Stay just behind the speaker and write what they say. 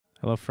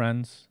Hello,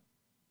 friends.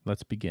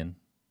 Let's begin.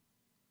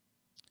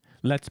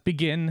 Let's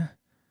begin.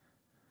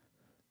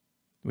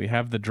 We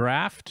have the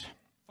draft.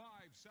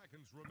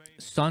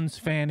 Suns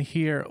fan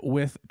here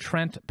with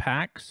Trent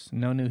Pax.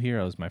 No new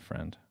heroes, my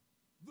friend.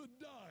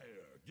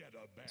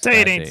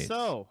 Say it Sad ain't days.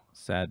 so.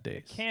 Sad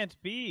days. Can't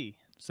be.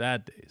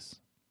 Sad days.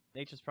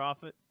 Nature's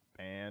Prophet,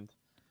 banned.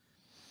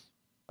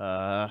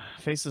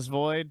 Faceless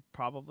Void,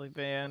 probably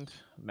banned.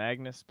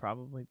 Magnus,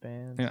 probably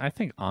banned. And I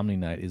think Omni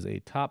Knight is a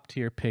top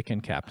tier pick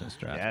in Captain's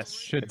Draft. Yes,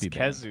 should it's be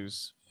banned.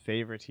 Kezu's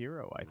favorite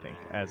hero, I think,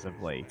 as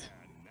of late.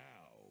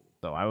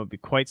 So I would be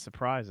quite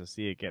surprised to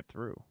see it get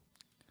through.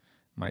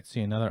 Might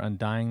see another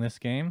Undying this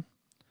game.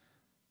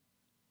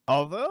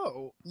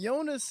 Although,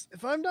 Jonas,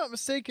 if I'm not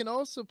mistaken,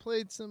 also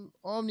played some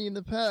Omni in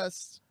the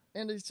past.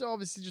 And he's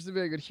obviously just a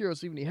very good hero,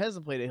 so even if he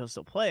hasn't played it, he'll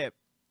still play it.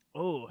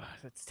 Oh,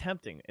 that's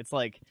tempting. It's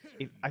like,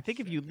 I think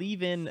if you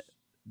leave in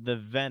the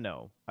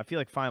Veno, I feel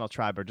like Final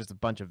Tribe are just a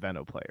bunch of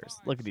Veno players.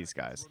 Look at these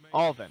guys.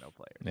 All Veno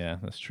players. Yeah,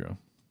 that's true.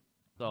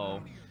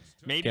 So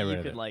maybe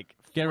you could, like,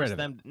 Get rid force of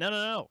them.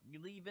 No.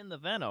 You leave in the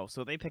Veno,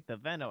 so they pick the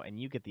Veno, and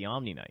you get the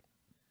Omni Knight.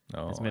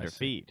 Oh, It's mid or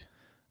feed.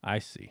 I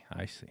see.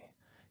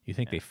 You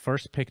think they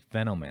first picked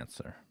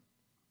Venomancer?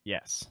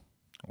 Yes.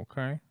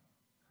 Okay.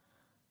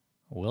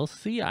 We'll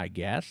see, I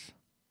guess.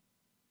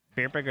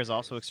 Spiritbreaker is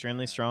also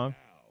extremely strong.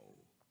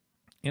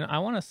 You know, I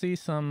want to see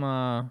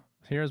some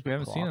heroes we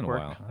haven't seen in a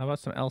Clockwork. while. How about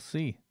some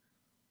LC?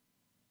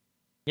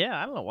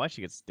 Yeah, I don't know why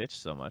she gets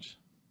ditched so much.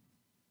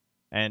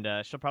 And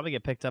she'll probably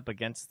get picked up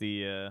against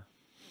the...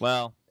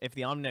 well, if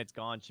the Omni Knight's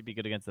gone, she'd be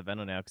good against the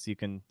Veno now, because you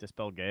can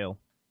Dispel Gale.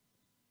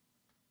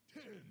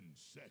 10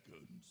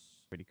 seconds.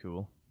 Pretty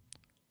cool.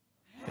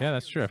 Yeah,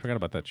 that's true. I forgot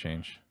about that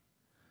change.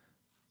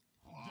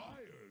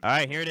 All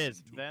right, here it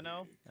is.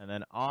 Veno, and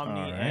then Omni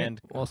All right,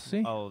 and... we'll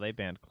see. Oh, they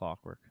banned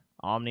Clockwork.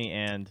 Omni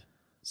and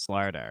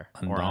Slardar.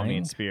 Or Undying? Omni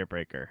and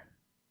Spiritbreaker.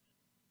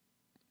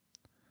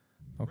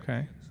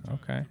 Okay.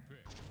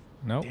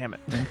 Nope. Damn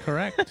it.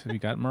 Incorrect. We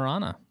got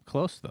Marana.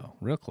 Close, though.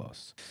 Real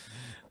close.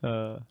 When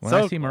So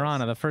I see close.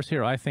 Marana, the first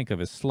hero I think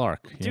of is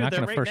Slark. You're Dude, not they're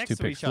going to right first next two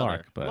to pick each other.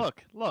 Slark, but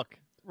Look,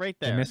 right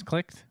they there.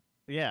 misclicked?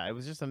 Yeah, it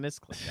was just a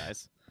misclick,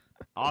 guys.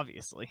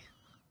 Obviously.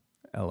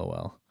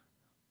 LOL.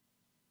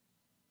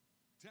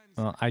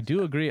 Well, I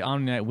do agree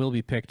Omni Knight will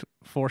be picked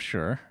for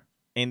sure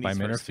In by these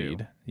mid or first two.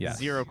 feed. Yes.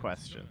 Zero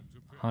question.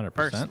 100%.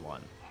 First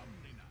one.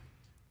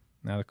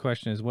 Now the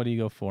question is, what do you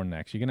go for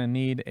next? You're going to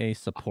need a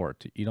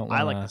support. You don't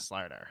want I like the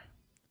Slardar.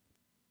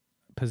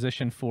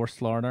 position for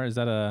Slardar. Is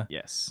that a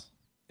Yes.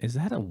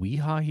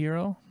 Weehaw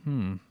hero? I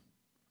mean,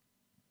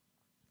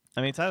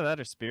 it's either that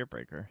or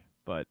Spiritbreaker,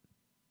 but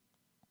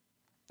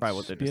probably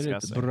what they're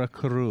discussing.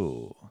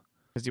 Spiritbreaker.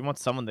 Because you want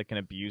someone that can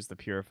abuse the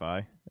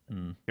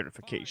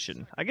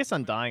purification. I guess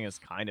Undying is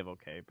kind of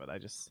okay, but I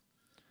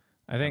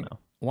think know.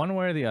 one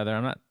way or the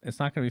other. It's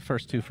not going to be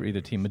first two for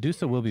either team.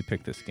 Medusa will be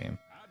picked this game.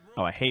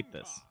 Oh, I hate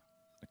this.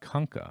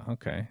 Kunkka,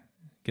 okay.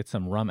 Get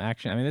some rum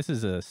action. I mean, this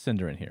is a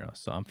Cinderin hero,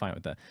 so I'm fine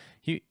with that.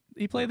 He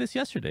played this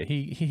yesterday.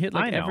 He hit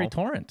like every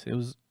torrent. It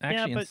was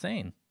actually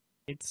insane.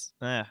 It's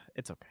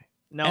okay.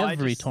 No,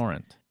 every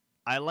torrent.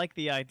 I like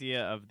the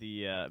idea of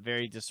the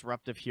very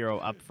disruptive hero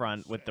up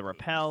front with the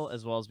repel,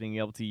 as well as being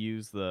able to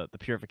use the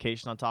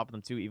purification on top of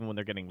them too, even when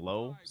they're getting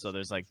low. So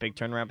there's like big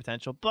turnaround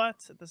potential.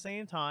 But at the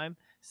same time,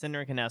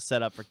 Cinderin can now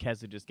set up for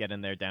Kezu just get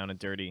in there down and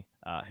dirty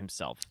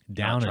himself.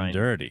 Down and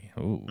dirty.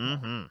 Ooh.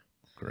 Mm-hmm.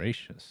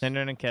 Gracious.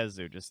 Cinderin and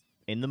Kezu just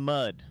in the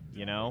mud,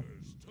 you know?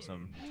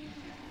 Some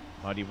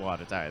muddy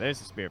waters. All right, there's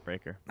the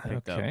Spiritbreaker.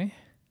 Okay.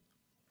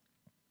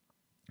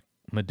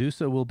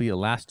 Medusa will be a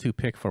last two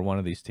pick for one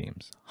of these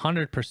teams.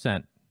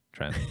 100%,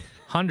 Trent.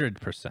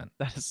 100%.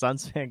 That is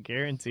Suns fan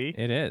guarantee.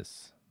 It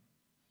is.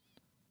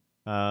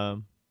 I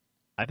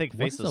think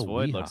What is Faceless a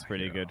Void Weehaw looks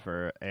pretty hero? good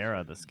for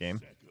Era this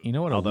game. You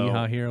know what Although- a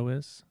Weehaw hero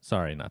is?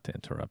 Sorry not to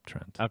interrupt,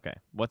 Trent. Okay,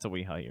 what's a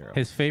Weehaw hero?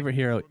 His favorite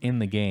hero in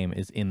the game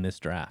is in this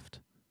draft.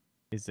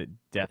 Is it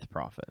Death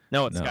Prophet?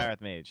 No, it's No.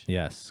 Skywrath Mage.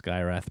 Yes,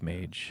 Skywrath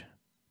Mage.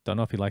 Don't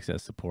know if he likes it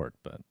as support,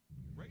 but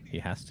he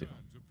has to.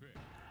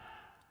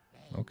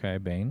 Okay,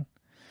 Bane.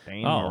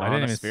 Bane, Oh, I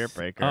didn't even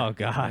Spiritbreaker. Oh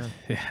god,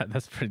 yeah,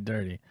 that's pretty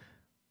dirty.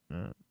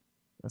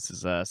 This is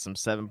some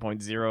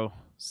 7.07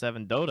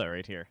 Dota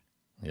right here.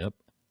 Yep.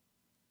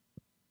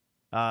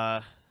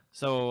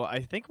 So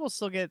I think we'll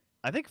still get.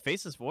 I think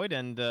Faceless Void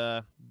and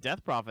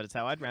Death Prophet is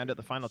how I'd round out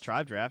the final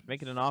tribe draft.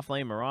 Make it an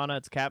off-lane Marana.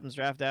 It's Captain's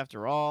draft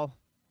after all.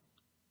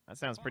 That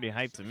sounds pretty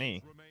hype to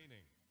me.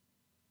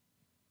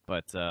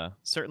 But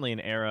certainly an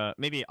Era,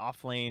 maybe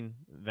off-lane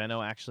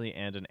Veno actually,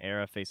 and an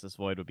Era Faceless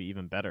Void would be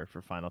even better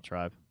for final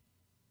tribe.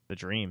 The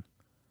dream.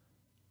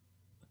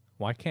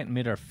 Why can't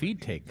mid or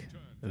feed take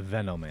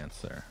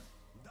Venomancer?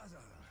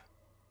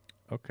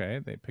 Okay,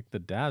 they picked the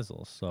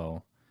Dazzle,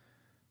 so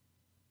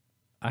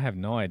I have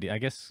no idea. I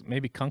guess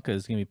maybe Kunkka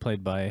is going to be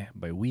played by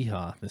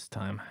Weehaw this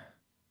time.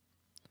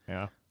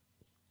 Yeah.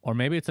 Or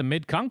maybe it's a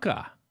mid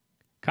Kunkka.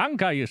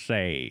 Kunkka, you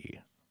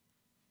say?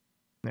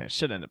 Yeah, it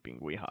should end up being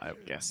Weehaw, I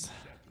would guess.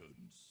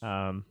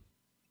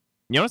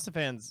 Jonas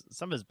fans,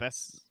 some of his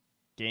best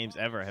games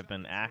ever have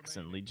been Axe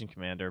and Legion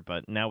Commander,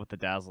 but now with the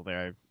Dazzle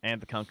there and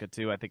the Kunkka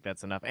too, I think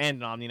that's enough. And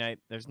an Omni Knight,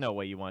 there's no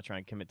way you want to try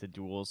and commit to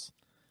duels.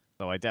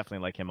 So I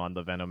definitely like him on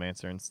the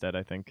Venomancer instead,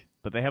 I think.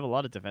 But they have a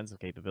lot of defensive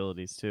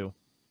capabilities too.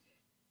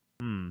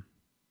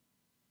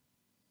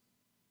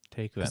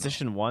 Take Venom.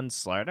 Position 1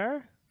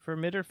 Slardar for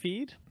mid or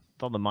feed.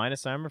 With all the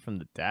minus armor from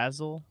the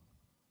Dazzle.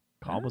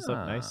 Combos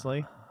up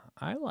nicely.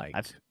 I like.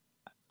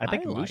 I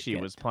think like Lushi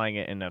it. was playing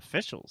it in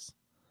officials.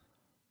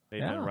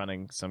 They've been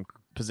running some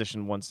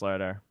position 1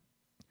 Slardar.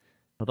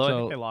 Although I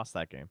think they lost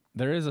that game.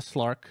 There is a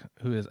Slark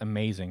who is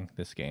amazing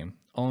this game.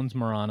 Owns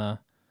Marana,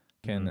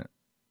 can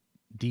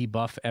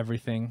debuff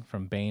everything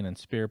from Bane and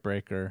Spirit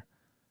Breaker.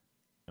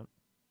 Yep.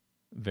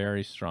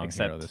 Very strong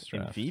hero this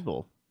draft.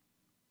 Enfeeble.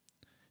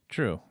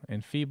 True.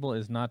 Enfeeble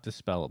is not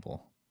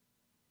dispellable.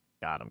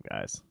 Got him,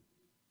 guys.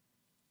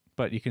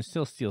 But you can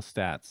still steal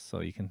stats, so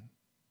you can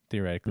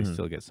theoretically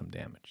still get some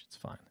damage. It's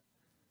fine.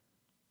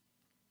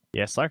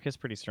 Yeah, Slark is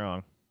pretty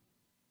strong.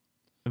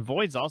 And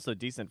Void's also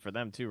decent for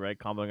them too, right?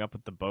 Comboing up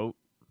with the boat.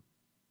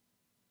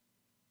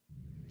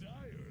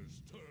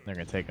 They're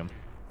going to take him.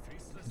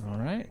 All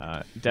right.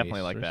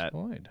 Definitely like that.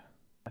 Void.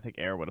 I think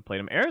Air would have played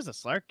him. Air is a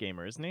Slark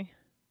gamer, isn't he?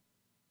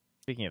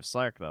 Speaking of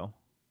Slark, though.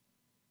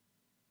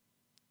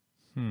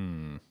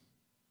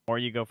 Or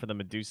you go for the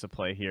Medusa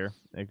play here,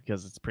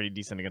 because it's pretty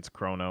decent against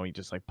Chrono. You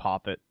just like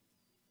pop it.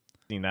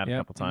 Seen that a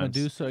couple times.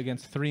 Medusa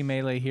against 3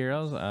 melee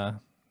heroes.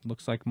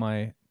 Looks like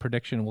my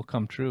prediction will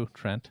come true,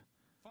 Trent.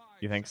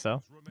 You think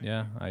so?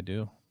 Yeah, I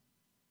do.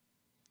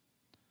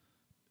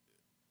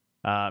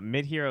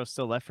 Mid hero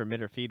still left for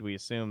mid or feed, we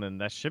assume, and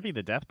that should be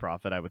the Death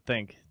Prophet, I would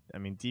think. I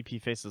mean,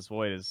 DP Faceless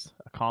Void is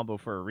a combo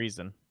for a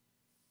reason.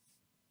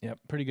 Yep,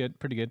 pretty good,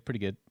 pretty good, pretty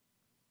good.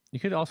 You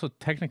could also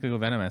technically go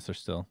Venomancer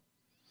still.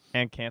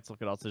 And Cancel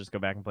could also just go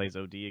back and play his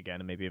OD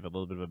again and maybe have a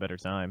little bit of a better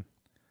time.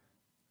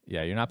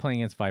 Yeah, you're not playing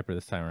against Viper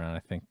this time around. I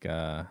think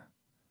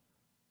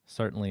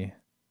certainly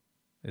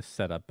is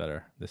set up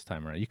better this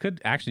time around. You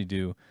could actually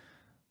do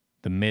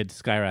the mid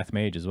Skywrath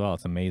Mage as well.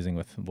 It's amazing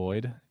with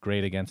Void.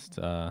 Great against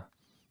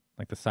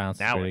like the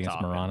Silence is great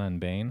against Marana and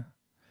Bane.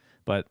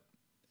 But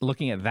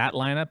looking at that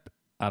lineup,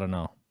 I don't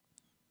know.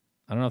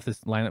 I don't know if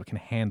this lineup can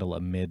handle a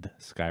mid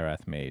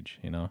Skywrath Mage,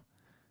 you know?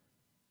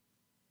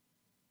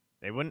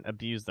 They wouldn't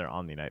abuse their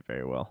Omni Knight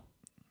very well.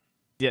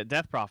 Yeah,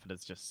 Death Prophet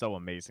is just so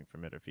amazing for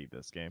mid or feed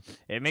this game.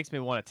 It makes me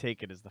want to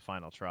take it as the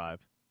final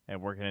tribe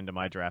and work it into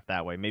my draft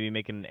that way. Maybe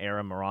make an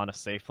Era Marana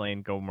safe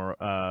lane,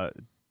 go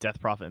Death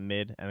Prophet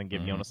mid, and then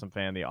give Jonas some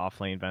fan the off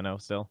lane Veno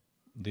still.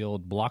 The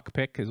old block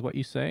pick is what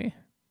you say?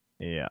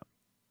 Yeah.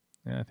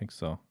 Yeah, I think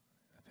so.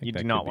 You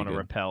do not want a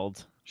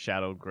repelled,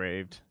 shadowed,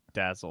 graved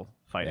Dazzle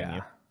fighting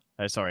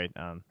you. Sorry,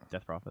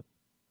 Death Prophet.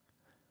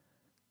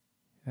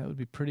 That would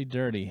be pretty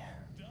dirty.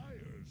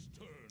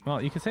 Well,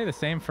 you could say the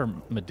same for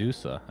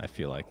Medusa, I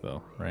feel like,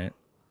 though, right?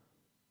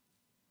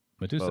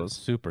 Medusa is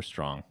super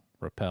strong.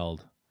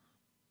 Repelled,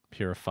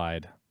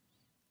 purified,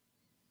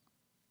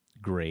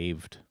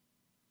 graved.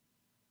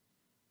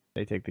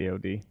 They take the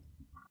OD.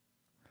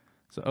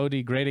 So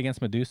OD great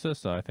against Medusa,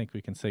 so I think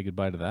we can say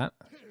goodbye to that.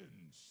 10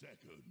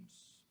 seconds.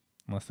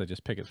 Unless they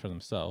just pick it for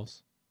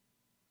themselves.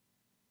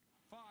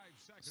 5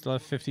 seconds. Still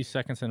have 50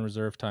 seconds in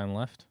reserve time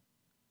left.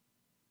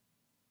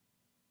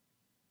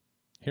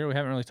 Here we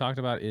haven't really talked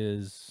about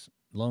is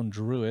Lone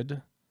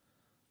Druid.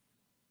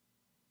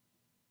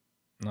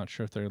 Not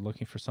sure if they're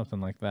looking for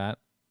something like that.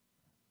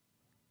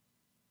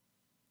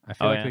 I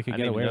feel like they could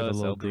get away with a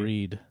little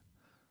greed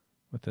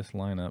with this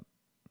lineup.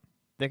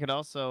 They could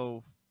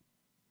also...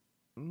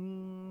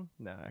 no,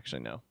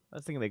 actually, no. I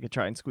was thinking they could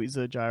try and squeeze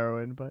a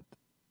gyro in, but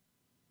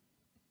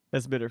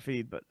that's bitter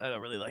feed, but I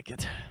don't really like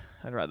it.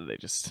 I'd rather they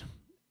just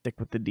stick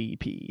with the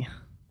DP.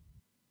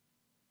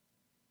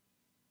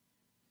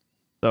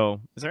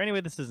 So, is there any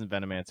way this isn't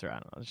Venomancer? I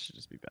don't know. This should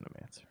just be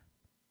Venomancer.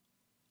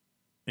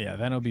 Yeah,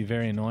 Ven will be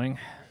very annoying.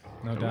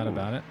 No doubt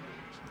about it.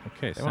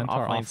 Okay,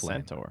 Centaur offlane.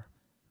 Centaur.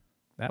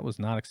 That was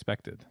not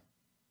expected.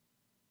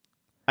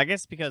 I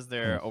guess because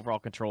their overall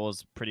control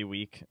is pretty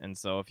weak, and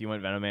so if you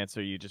went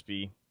Venomancer, you'd just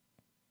be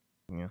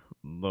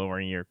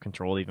lowering your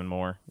control even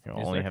more. You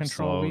Is only their have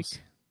control slows.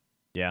 weak?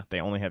 Yeah,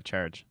 they only have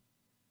charge.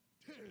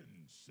 10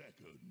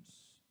 seconds.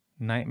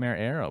 Nightmare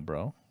Arrow,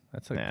 bro.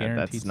 That's a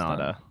guaranteed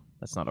stun.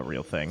 That's not a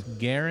real thing.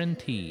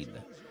 Guaranteed.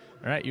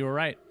 All right, you were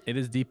right. It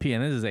is DP,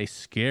 and this is a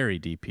scary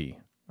DP.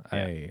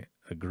 Yeah. I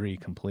agree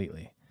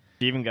completely.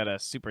 You even got a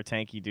super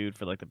tanky dude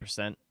for like the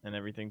percent and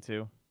everything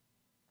too.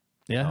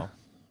 Yeah.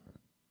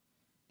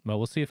 Well,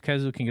 we'll see if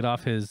Kezu can get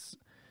off his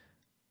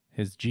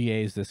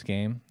GAs this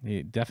game.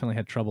 He definitely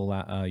had trouble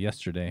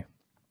yesterday.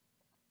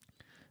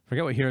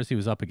 Forget what heroes he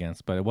was up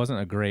against, but it wasn't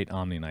a great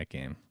Omni Knight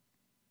game.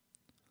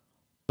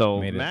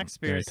 So Max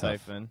Spirit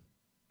Siphon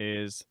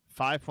is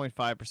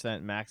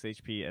 5.5% max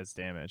HP as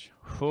damage.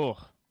 Whew.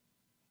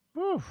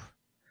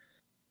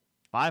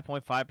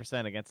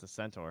 5.5% against the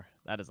Centaur.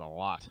 That is a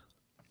lot.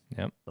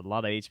 Yep. A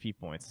lot of HP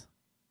points.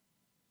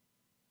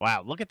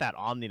 Wow, look at that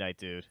Omni Knight,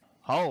 dude.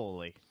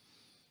 Holy.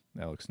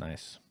 That looks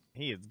nice.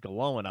 He is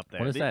glowing up there.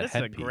 What is that This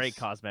headpiece? is a great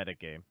cosmetic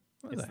game.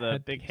 It's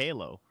the big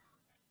halo.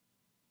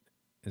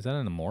 Is that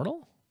an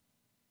immortal?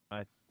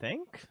 I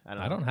think.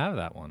 I don't have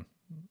that one.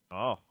 Oh,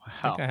 wow.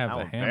 I think I have how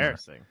the hammer.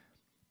 embarrassing.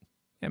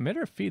 Yeah, mid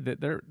or feed.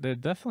 They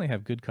definitely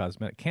have good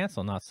cosmetic.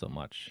 Cancel, not so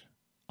much.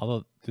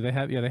 Although, do they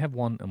have? Yeah, they have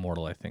one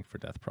immortal, I think, for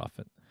Death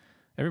Prophet.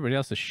 Everybody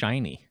else is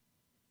shiny.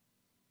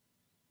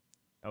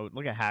 Oh,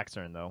 look at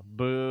Haxorn though.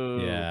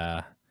 Boo.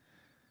 Yeah.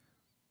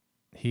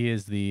 He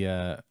is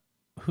the.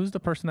 Who's the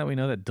person that we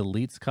know that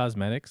deletes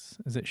cosmetics?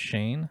 Is it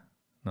Shane?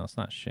 No, it's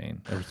not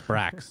Shane. It's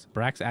Brax.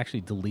 Brax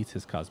actually deletes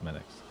his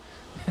cosmetics.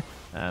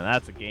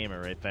 That's a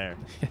gamer right there.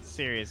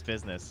 Serious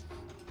business.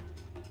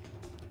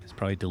 He's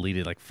probably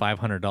deleted like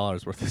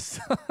 $500 worth of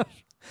stuff.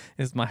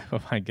 Is what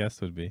my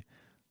guess would be.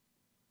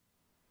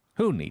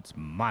 Who needs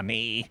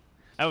money?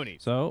 Oni.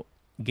 So,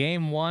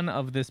 game 1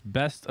 of this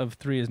best of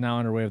 3 is now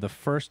underway of the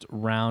first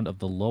round of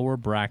the lower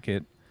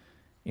bracket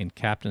in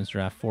Captain's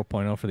Draft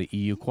 4.0 for the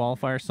EU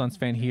qualifier. Suns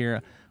fan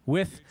here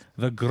with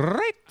the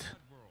great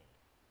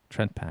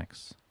Trent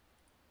Pax,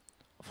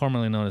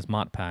 formerly known as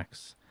Mott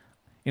Pax.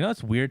 You know,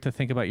 it's weird to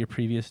think about your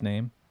previous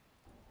name.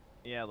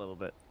 Yeah, a little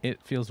bit.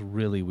 It feels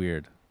really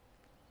weird.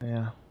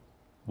 Yeah.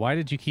 Why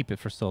did you keep it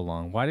for so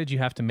long? Why did you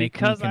have to make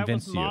because me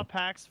convince I was you?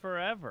 Modpax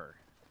forever.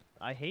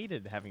 I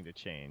hated having to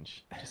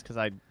change just because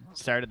I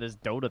started this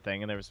Dota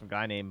thing and there was some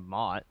guy named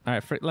Mott. All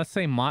right, let's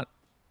say Mott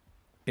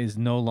is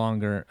no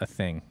longer a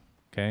thing,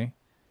 okay?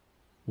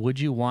 Would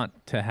you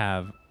want to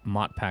have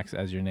Mott Pax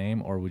as your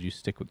name, or would you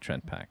stick with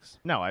Trent Pax?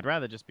 No, I'd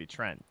rather just be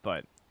Trent,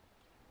 but,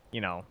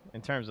 you know,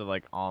 in terms of,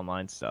 like,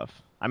 online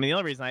stuff. I mean, the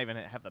only reason I even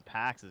have the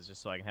Pax is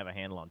just so I can have a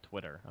handle on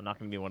Twitter. I'm not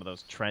going to be one of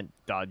those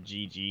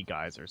Trent.gg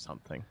guys or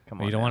something. Come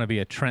on. You don't want to be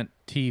a Trent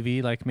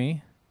TV like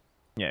me?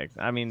 Yeah,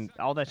 I mean,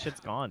 all that shit's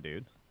gone,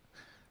 dude.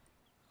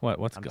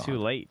 What's I'm gone? too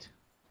late.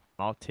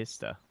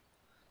 Autista.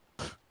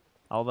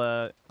 All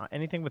the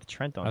anything with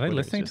Trent on Are they Twitter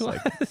listening is just,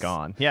 to like, us?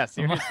 gone. Yeah,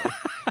 seriously.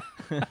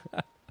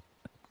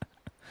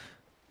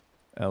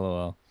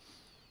 LOL.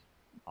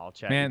 All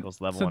chat Man,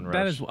 equals level so 1 rush.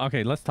 that is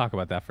okay. Let's talk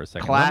about that for a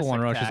second. Classic Level 1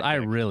 rushes, I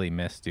tactic. really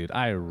miss, dude.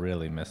 I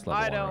really miss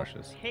level 1 don't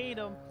rushes. hate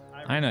them.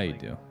 I know you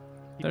do.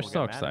 They're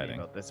so People got mad at me exciting.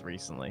 about this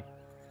recently.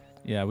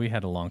 Yeah, we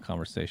had a long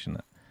conversation.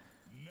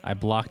 I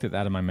blocked it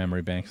out of my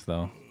memory banks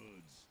though,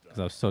 because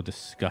I was so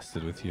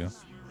disgusted with you.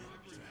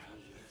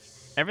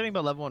 Everything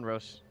but level 1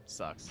 rush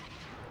sucks.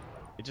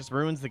 It just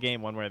ruins the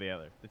game one way or the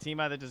other. The team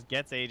either just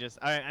gets Aegis.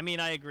 I mean,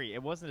 I agree.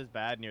 It wasn't as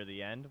bad near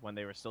the end when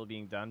they were still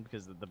being done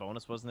because the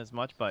bonus wasn't as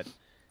much, but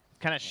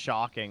kind of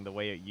shocking the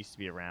way it used to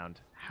be around,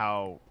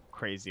 how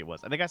crazy it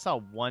was. I think I saw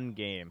one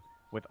game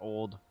with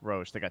old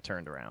Roche that got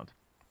turned around.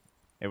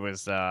 It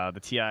was the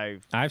TI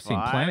I've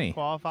seen plenty.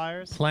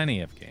 qualifiers.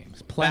 Plenty of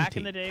games. Plenty. Back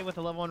in the day with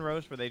the level 1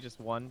 Roche where they just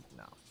won?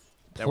 No.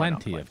 There were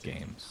not Plenty of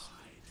games.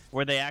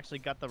 Where they actually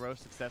got the Roche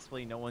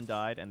successfully, no one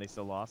died, and they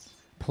still lost?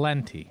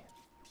 Plenty.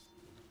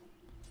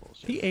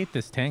 Bullshit. He ate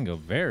this tango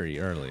very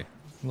early. A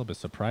little bit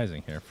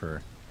surprising here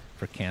for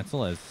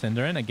Cancel, as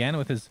Cinderin, again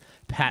with his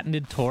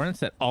patented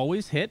torrents that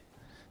always hit.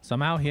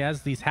 Somehow he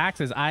has these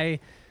hacks. As I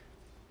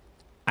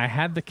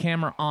had the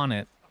camera on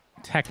it,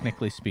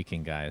 technically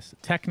speaking, guys.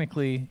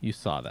 Technically, you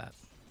saw that.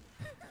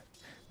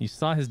 You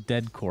saw his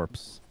dead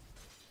corpse.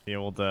 The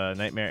old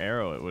Nightmare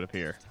Arrow, it would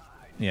appear.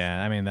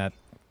 Yeah, I mean, that...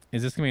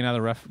 Is this going to be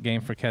another rough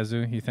game for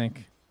Kezu, you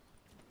think?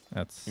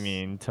 That's... You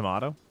mean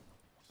Tomato?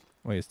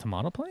 Wait, is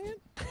Tomato playing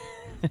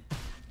it?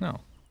 No.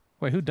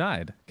 Wait, who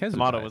died? Kezu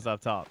Tomato died. was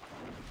up top.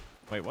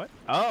 Wait, what?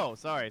 Oh,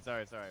 sorry.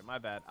 My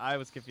bad. I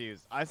was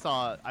confused. I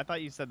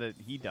thought you said that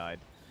he died.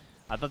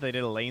 I thought they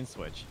did a lane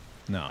switch.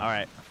 No. All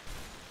right.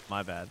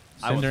 My bad.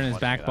 Cinder in his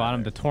back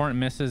bottom. The torrent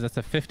misses. That's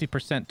a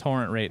 50%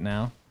 torrent rate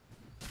now.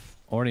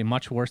 Already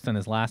much worse than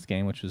his last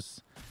game, which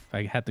was, if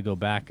I had to go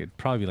back, it'd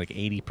probably be like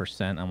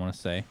 80%, I want to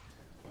say.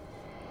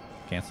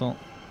 Cancel.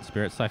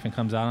 Spirit Siphon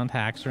comes out on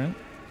Haxorn.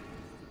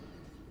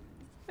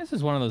 This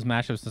is one of those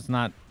matchups that's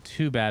not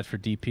too bad for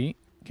DP.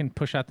 Can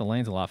push out the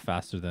lanes a lot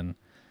faster than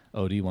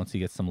OD once he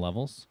gets some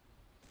levels.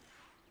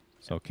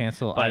 So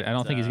Cancel, But, I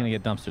don't think he's going to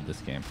get dumpstered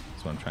this game.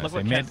 That's what I'm trying to say.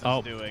 Look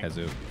what Kezu's doing.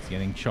 Kezu. He's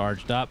getting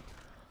charged up.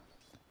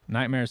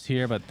 Nightmare's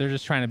here, but they're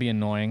just trying to be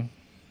annoying.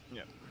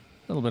 Yeah.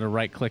 A little bit of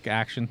right-click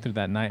action through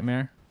that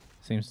Nightmare.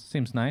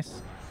 Seems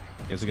nice.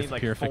 Kezu gets the like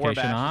purification 4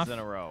 bashes off. in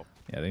a row.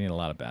 Yeah, they need a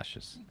lot of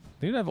bashes.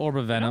 They do have Orb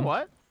of Venom. You know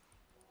what?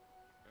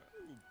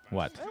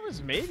 What? There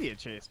was maybe a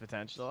chase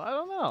potential. I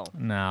don't know.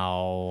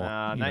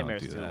 No. You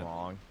Nightmare's don't do too that.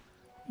 long.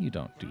 You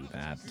don't do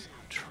that.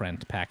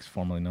 Trent Pax,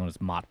 formerly known as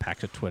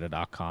MottPax at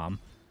Twitter.com.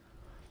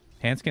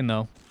 Hanskin,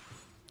 though,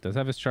 does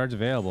have his charge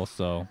available,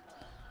 so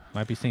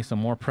might be seeing some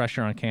more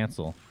pressure on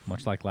Cancel,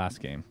 much like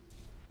last game.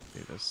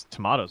 Dude, this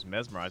Tomato's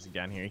mesmerizing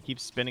down here. He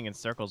keeps spinning in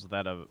circles with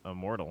that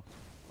immortal.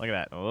 Look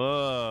at that.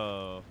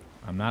 Oh.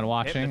 I'm not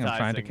watching. I'm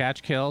trying to Hypnotizing.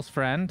 catch kills,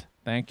 friend.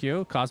 Thank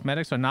you.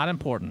 Cosmetics are not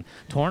important.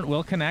 Torrent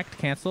will connect.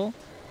 Cancel.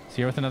 It's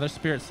here with another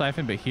Spirit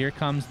Siphon, but here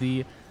comes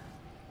the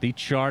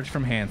charge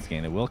from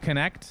Hanskin. It will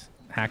connect.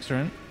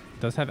 Haxorn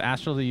does have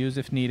Astral to use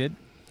if needed.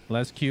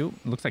 Les Q.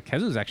 Looks like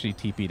Kezu's actually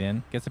TP'd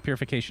in. Gets the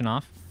purification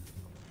off.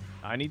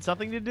 I need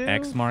something to do.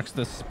 X marks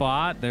the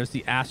spot. There's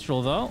the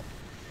Astral, though.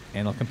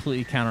 And it'll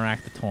completely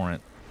counteract the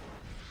Torrent.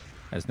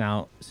 as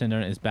now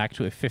Synderen is back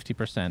to a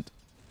 50%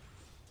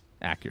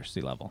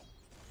 accuracy level.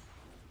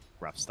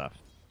 Rough stuff.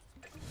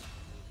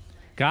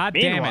 God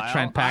damn it, Meanwhile,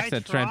 Trent Pax I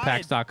at tried.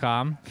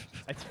 TrentPax.com.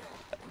 I,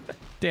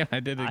 Damn, I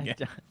did it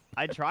again.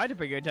 I tried to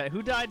figure it out.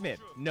 Who died mid?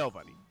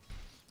 Nobody.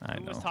 I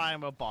Who was know. talking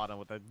about bottom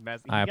with a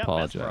mess? He I got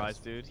apologize.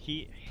 mesmerized, dude.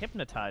 He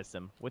hypnotized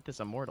him with this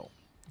immortal.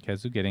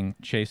 Kezu getting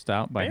chased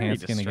out by Very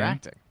Hanskin again.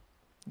 distracting.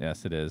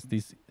 Yes, it is.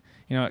 These,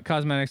 you know,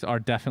 cosmetics are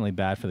definitely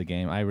bad for the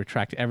game. I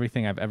retract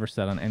everything I've ever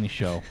said on any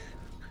show.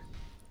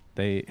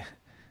 They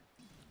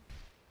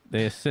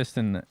assist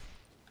in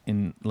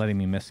letting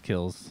me miss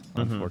kills,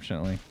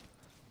 unfortunately.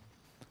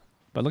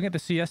 But looking at the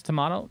CS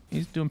Tomato,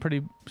 he's doing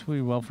pretty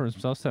well for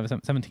himself.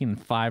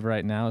 17-5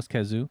 right now is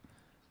Kezu.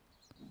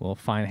 We'll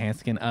find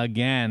Hanskin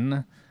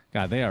again.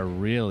 God, they are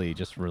really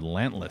just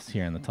relentless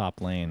here in the top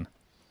lane.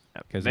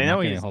 Because They they're know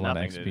not getting a he's whole lot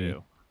of nothing to XP.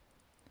 do.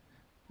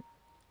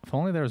 If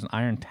only there was an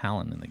Iron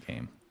Talon in the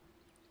game.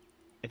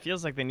 It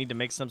feels like they need to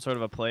make some sort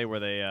of a play where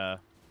they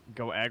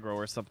go aggro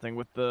or something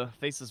with the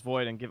Faceless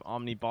Void and give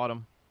Omni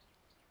bottom.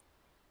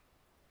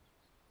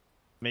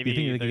 Maybe You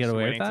think they they're could get just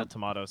away with waiting till that?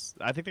 Tomatoes.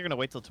 I think they're gonna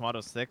wait till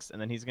Tomatoes 6,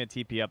 and then he's gonna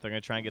TP up. They're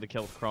gonna try and get a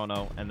kill with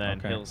Chrono, and then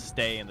Okay. he'll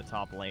stay in the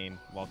top lane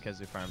while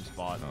Kezu farms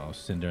bot. Oh,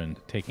 Synderen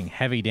taking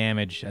heavy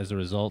damage as a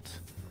result.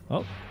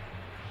 Oh,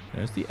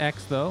 there's the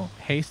X, though.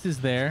 Haste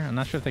is there. I'm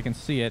not sure if they can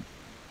see it.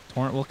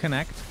 Torrent will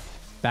connect.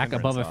 Back Synderen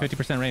above a saw it.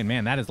 50% rate.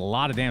 Man, that is a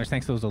lot of damage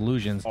thanks to those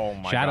illusions. Oh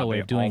my Shadow God,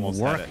 Wave they doing almost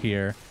had work it.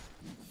 here.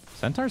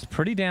 Centaur's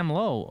pretty damn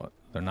low.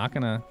 They're not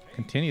going to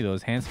continue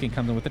those. Hanskin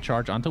comes in with the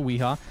charge onto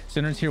Weehaw.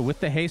 Synderen's here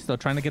with the haste, though,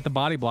 trying to get the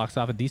body blocks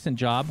off. A decent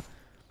job.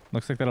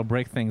 Looks like that'll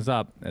break things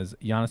up as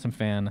Giannis and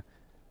Fan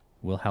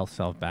will health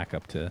self back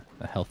up to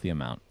a healthy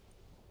amount.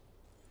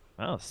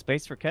 Oh,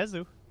 space for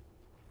Kezu.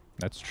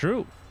 That's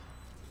true.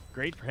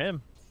 Great for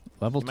him.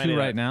 Level He might 2 need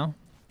right a- now.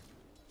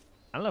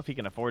 I don't know if he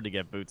can afford to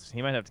get boots.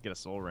 He might have to get a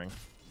soul ring.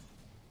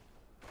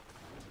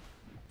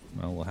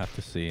 Well, we'll have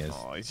to see. As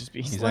Oh, he's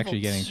he's level actually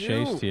getting 2.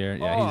 chased here.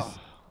 Yeah, Oh.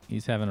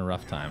 he's having a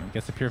rough time.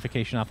 Gets the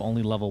purification off,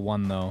 only level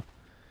 1 though.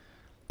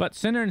 But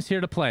Synderen's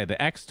here to play. The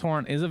X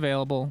Torrent is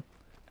available.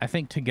 I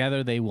think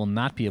together they will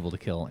not be able to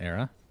kill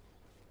Era.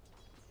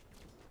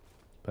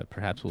 But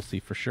perhaps we'll see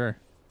for sure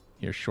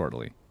here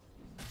shortly.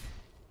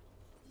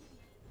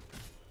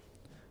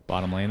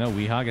 Bottom lane though,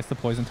 Weehaw gets the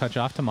poison touch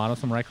off. Tomato,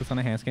 some right clicks on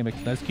a hand scan, but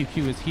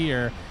SQQ is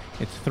here.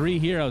 It's 3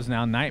 heroes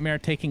now. Nightmare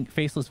taking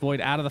Faceless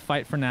Void out of the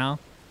fight for now.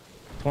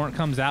 Torrent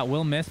comes out,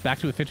 will miss, back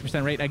to a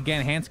 50% rate.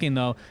 Again, Hanskin,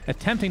 though,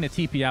 attempting to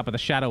TP out, but the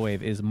Shadow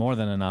Wave is more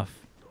than enough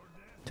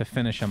to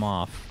finish him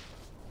off.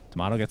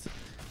 Tomato gets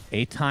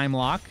a time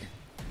lock.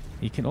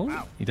 He can.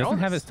 Oh, he doesn't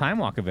have his time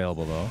lock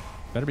available, though.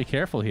 Better be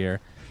careful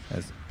here.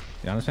 As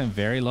Giannis Fan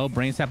very low.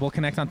 Brain Sap will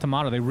connect on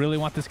Tomato. They really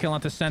want this kill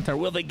onto Centaur.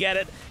 Will they get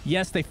it?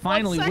 Yes, they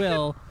finally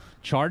will.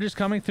 Charges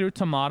coming through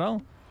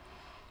Tomato.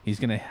 He's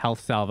going to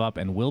health salve up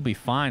and will be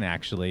fine,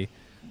 actually.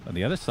 On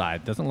the other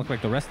side, doesn't look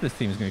like the rest of this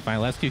team is going to be fine.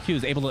 SQQ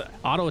is able to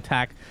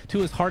auto-attack to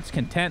his heart's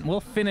content.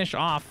 Will finish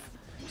off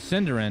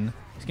Synderen.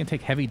 He's going to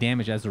take heavy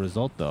damage as a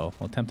result, though.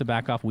 Will attempt to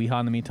back off Weehaw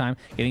in the meantime.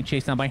 Getting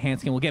chased down by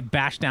Hanskin. Will get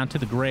bashed down to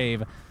the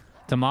grave.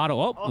 Tomato,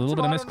 a little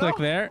bit of misclick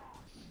there.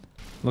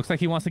 Looks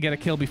like he wants to get a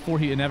kill before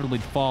he inevitably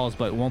falls,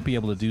 but won't be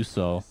able to do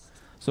so.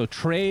 So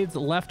trades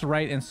left,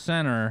 right, and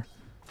center.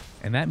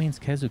 And that means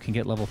Kezu can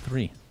get level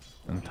 3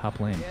 in the top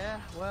lane. Yeah,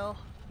 well,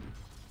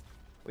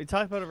 We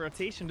talked about a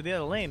rotation to the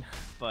other lane,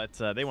 but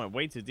they went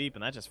way too deep,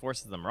 and that just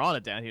forces the Mirana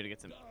down here to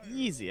get some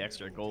easy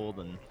extra gold,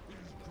 and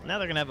now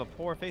they're going to have a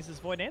poor Faceless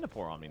Void and a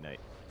poor Omni Knight.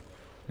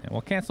 Yeah,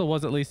 well, Cancel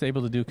was at least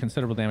able to do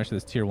considerable damage to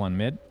this tier 1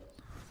 mid.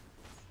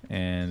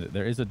 And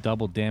there is a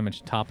double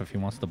damage top if he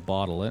wants to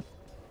bottle it.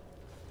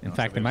 In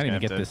fact, they might even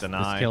get this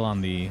kill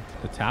on the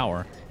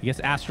tower. He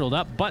gets astraled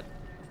up, but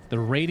the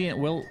Radiant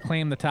will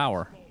claim the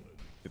tower.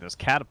 Dude, those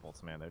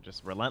catapults, man, they're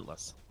just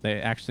relentless.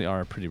 They actually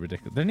are pretty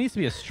ridiculous. There needs to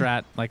be a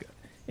strat, like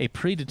a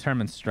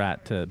predetermined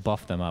strat to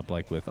buff them up,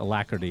 like with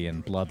Alacrity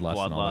and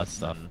Bloodlust and all that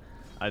stuff.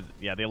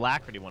 Yeah, the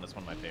Alacrity one is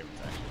one of my favorites,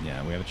 actually.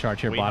 Yeah, we have a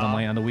charge here, Weehaw. bottom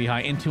lane on the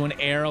Weehaw into an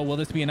arrow. Will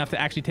this be enough to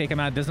actually take him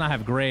out? Does not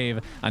have Grave.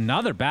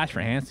 Another bash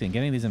for Hanskin,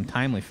 getting these in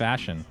timely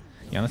fashion.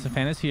 Giannis and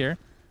Fan is here.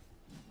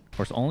 Of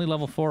course, only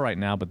level 4 right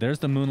now, but there's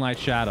the Moonlight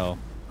Shadow.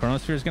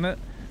 Chronosphere is going to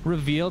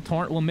reveal.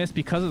 Torrent will miss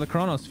because of the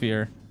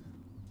Chronosphere.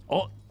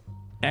 Oh,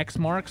 X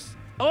marks.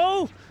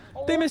 Oh,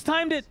 they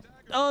mistimed it.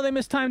 Oh, they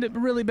mistimed it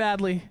really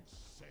badly.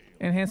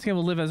 And Hanskin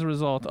will live as a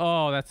result.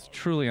 Oh, that's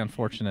truly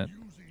unfortunate.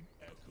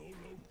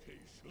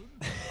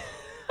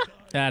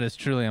 That is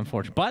truly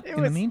unfortunate. But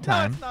in the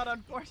meantime... No, it's not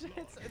unfortunate.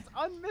 It's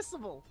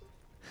unmissable.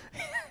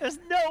 There's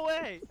no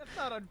way. That's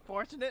not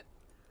unfortunate.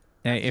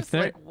 Hey, It's if just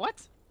they're... like,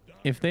 what?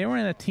 If they were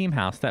in a team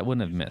house, that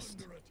wouldn't have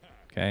missed.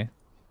 Okay?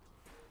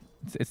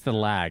 It's the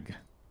lag.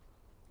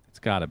 It's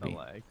got to be.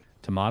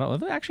 Tomato. Oh,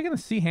 they're actually going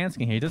to see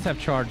Hanskin here. He does have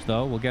charge,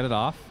 though. We'll get it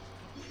off.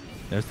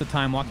 There's the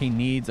time walk. He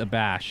needs a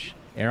bash.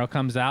 Arrow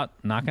comes out.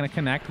 Not going to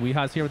connect.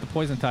 Weehaw's here with the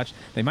poison touch.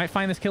 They might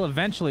find this kill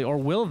eventually, or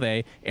will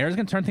they? Arrow's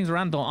going to turn things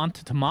around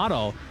onto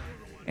Tomato.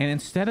 And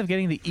instead of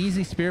getting the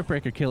easy Spirit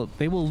Breaker kill,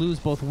 they will lose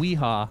both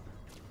Weehaw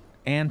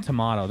and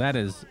Tomato. That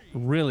is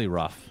really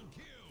rough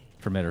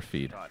for mid or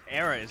feed. God,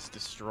 Era is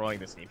destroying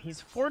this game.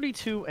 He's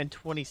 42 and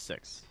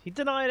 26. He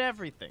denied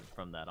everything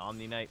from that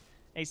Omni Knight.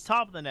 And he's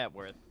top of the net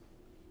worth.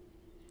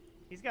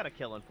 He's got a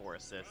kill and 4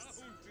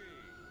 assists.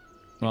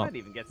 He Well, might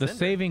even get the Cinder.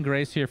 saving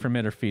grace here for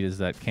mid or feed is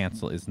that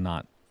Cancel is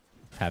not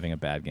having a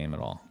bad game at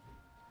all.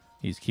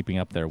 He's keeping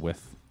up there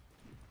with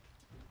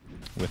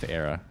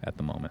Era at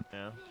the moment.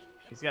 Yeah.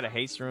 He's got a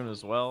haste rune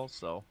as well,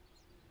 so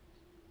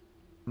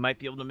might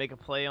be able to make a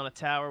play on a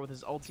tower with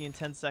his ulti in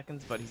 10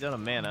 seconds, but he's out of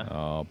mana.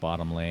 Oh,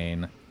 bottom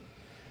lane.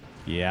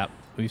 Yep,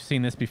 we've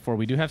seen this before.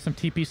 We do have some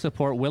TP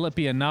support. Will it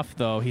be enough,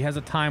 though? He has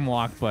a time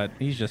walk, but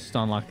he's just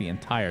stun locked the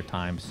entire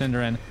time.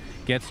 Cinderin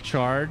gets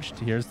charged.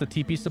 Here's the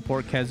TP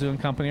support. Kezu and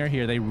company are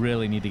here. They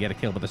really need to get a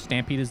kill, but the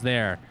Stampede is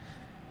there.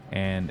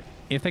 And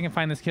if they can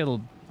find this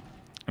kill,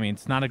 I mean,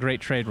 it's not a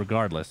great trade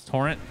regardless.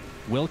 Torrent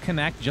will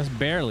connect just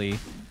barely,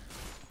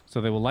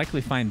 so they will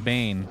likely find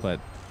Bane, but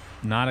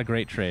not a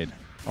great trade.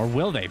 Or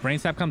will they? Brain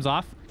Sap comes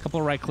off. A couple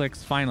of right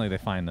clicks. Finally, they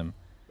find them.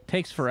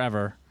 Takes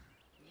forever.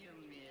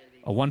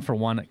 A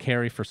 1-for-1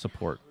 carry for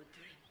support.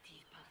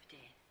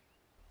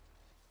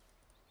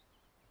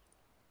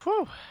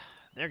 Whew.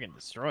 They're getting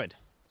destroyed.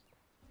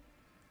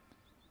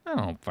 I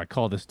don't know if I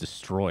call this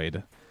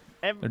destroyed.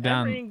 Every, They're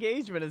down. every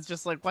engagement is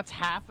just like, what's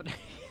happening?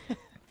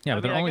 Yeah, I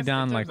but they're mean, I only guess in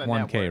down terms like of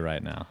 1K net worth.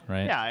 right now,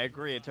 right? Yeah, I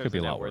agree. In terms Could be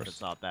of a net lot worth, worse.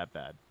 it's not that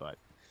bad, but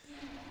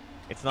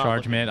it's not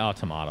Charge looking- mid. Oh,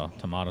 Tomato.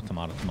 Tomato,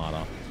 Tomato,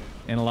 Tomato.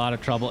 In a lot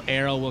of trouble.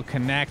 Arrow will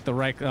connect the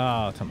right.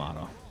 Oh,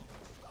 Tomato.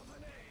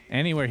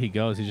 Anywhere he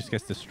goes, he just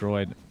gets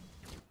destroyed.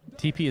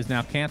 TP is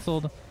now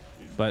canceled.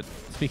 But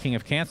speaking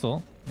of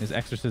cancel, his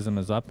Exorcism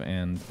is up,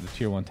 and the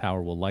tier 1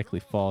 tower will likely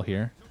fall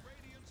here.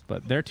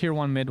 But their tier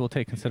 1 mid will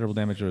take considerable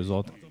damage as a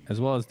result, as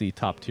well as the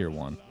top tier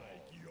 1.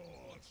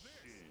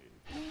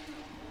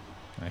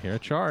 I hear a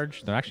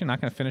charge. They're actually not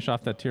going to finish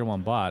off that tier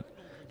 1 bot.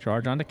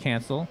 Charge onto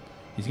cancel.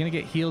 He's going to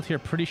get healed here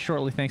pretty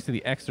shortly thanks to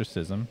the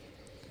Exorcism.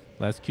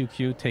 Les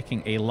QQ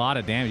taking a lot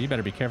of damage. You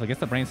better be careful. Gets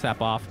the Brain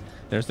Sap off.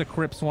 There's the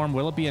Crypt Swarm.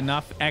 Will it be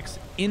enough? X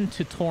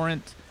into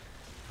Torrent.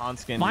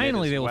 Hanskin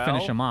Finally, mid they as will well.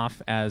 finish him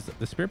off as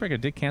the Spirit Breaker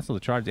did cancel the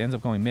charge. Ends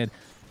up going mid.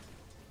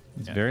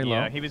 He's very low.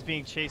 Yeah, he was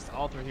being chased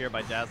all through here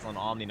by Dazzle and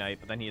Omni Knight,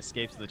 but then he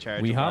escapes to the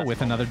charge. Weehaw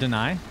with another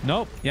deny.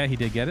 Nope. Yeah, he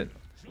did get it.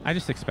 I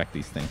just expect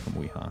these things from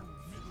Weehaw.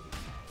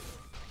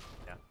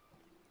 Yeah.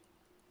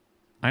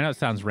 I know it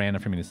sounds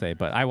random for me to say,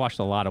 but I watched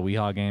a lot of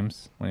Weehaw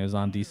games when he was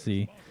on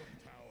DC.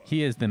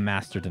 He is the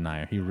master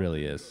denier. He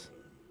really is.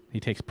 He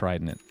takes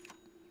pride in it.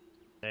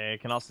 They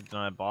can also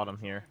deny bottom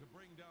here.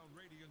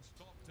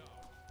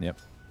 Yep.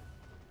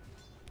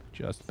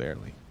 Just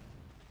barely.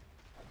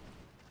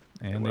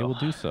 And they will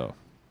do so.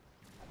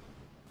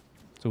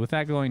 So with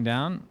that going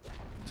down,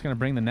 it's going to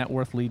bring the net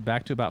worth lead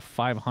back to about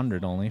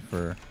 500 only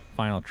for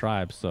Final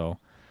Tribe. So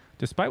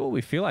despite what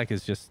we feel like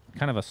is just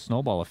kind of a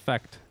snowball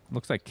effect,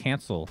 looks like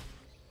Cancel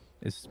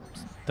is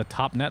the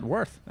top net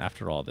worth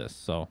after all this.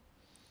 So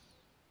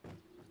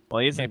Well,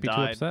 he can't hasn't be too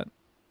died. upset.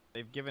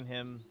 They've given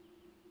him,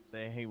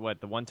 the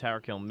 1 tower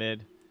kill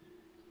mid.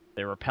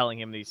 They're repelling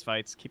him in these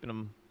fights, keeping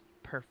him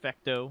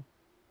perfecto.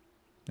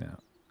 Yeah.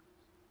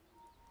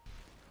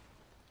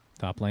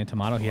 Top lane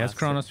Tomato. He has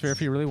Chronosphere if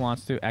he really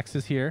wants to. X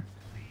is here.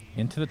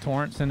 Into the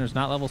Torrent. Cinder's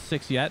not level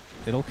 6 yet.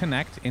 It'll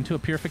connect into a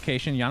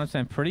Purification.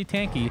 Yanamsan pretty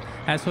tanky.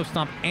 Has Hoof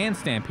Stomp and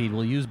Stampede.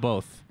 Will use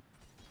both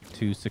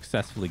to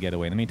successfully get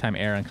away. In the meantime,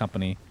 Air and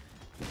company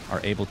are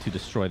able to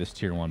destroy this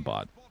tier 1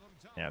 bot.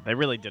 Yeah, they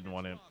really didn't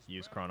want to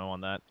use Chrono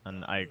on that,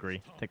 and I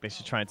agree. I think they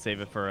should try and save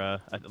it for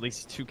at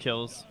least 2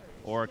 kills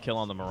or a kill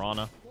on the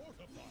Mirana.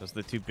 Those are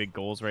the 2 big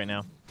goals right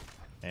now.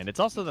 And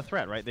it's also the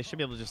threat, right? They should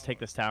be able to just take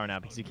this tower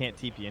now because you can't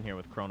TP in here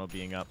with Chrono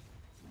being up.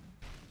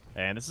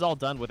 And this is all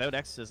done without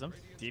Exorcism.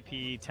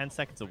 DP 10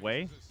 seconds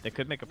away. They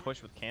could make a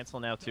push with Cancel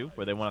now too,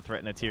 where they want to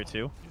threaten a tier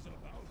 2.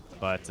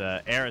 But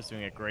Air is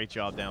doing a great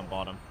job down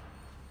bottom.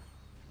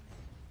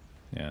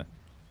 Yeah.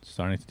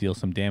 Starting to deal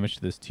some damage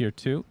to this tier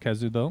 2.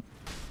 Kezu, though.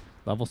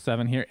 Level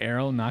 7 here.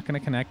 Arrow not going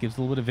to connect. Gives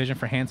a little bit of vision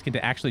for Hanskin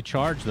to actually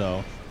charge,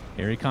 though.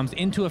 Here he comes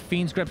into a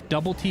Fiend's Grip.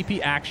 Double TP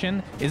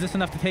action. Is this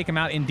enough to take him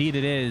out? Indeed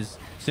it is.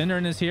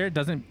 Cinderin is here.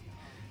 Doesn't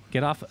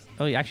get off.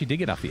 Oh, he actually did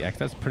get off the X.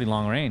 That's pretty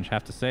long range,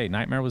 have to say.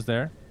 Nightmare was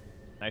there.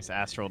 Nice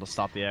Astral to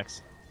stop the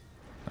X.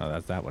 Oh,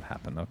 that's that what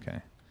happened. Okay.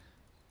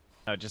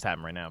 Oh, it just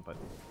happened right now, but...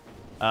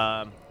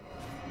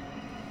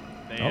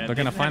 they're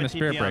going to find the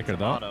Spirit Breaker,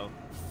 though.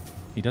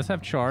 He does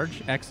have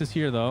charge. X is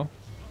here, though.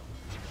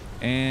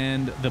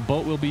 And the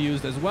boat will be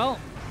used as well.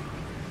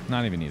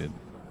 Not even needed.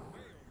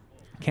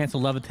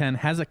 Cancel level 10.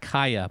 Has a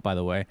Kaya, by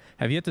the way.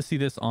 Have yet to see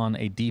this on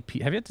a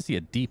DP. Have yet to see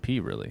a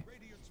DP, really,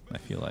 I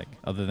feel like,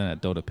 other than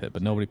at Dota Pit.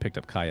 But nobody picked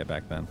up Kaya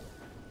back then.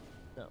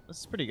 No, this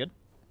is pretty good.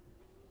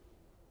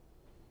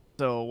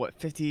 So, what,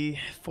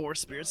 54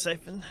 Spirit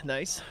Siphon?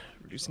 Nice.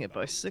 Reducing it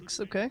by 6.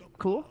 Okay,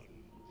 cool.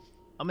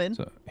 I'm in.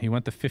 So he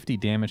went the 50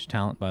 damage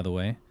talent, by the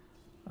way.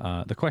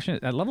 The question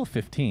is, at level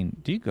 15,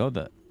 do you go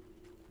the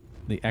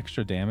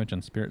extra damage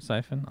on Spirit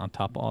Siphon on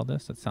top of all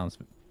this? That sounds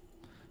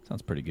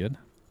pretty good.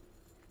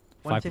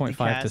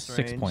 5.5 to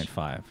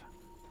 6.5.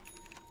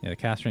 Yeah, the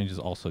cast range is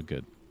also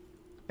good.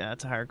 Yeah,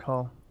 that's a hard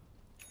call.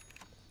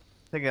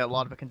 I think a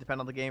lot of it can depend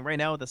on the game. Right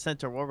now with the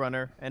Centaur War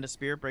Runner and a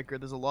Spirit Breaker,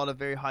 there's a lot of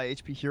very high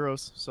HP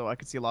heroes, so I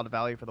could see a lot of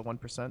value for the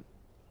 1%.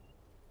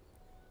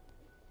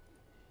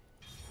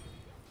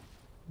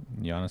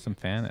 Giannis and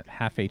Fan at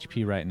half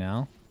HP right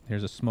now.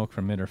 Here's a smoke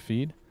from mid or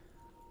feed.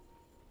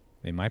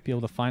 They might be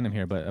able to find him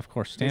here, but of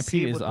course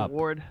Stampede is up.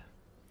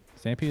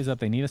 Stampede is up.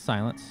 They need a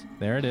silence.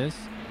 There it is.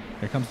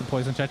 Here comes the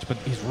poison touch, but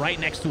he's right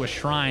next to a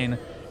shrine.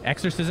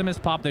 Exorcism is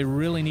popped. They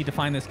really need to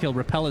find this kill.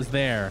 Repel is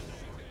there.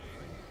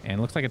 And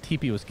it looks like a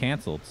TP was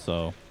canceled,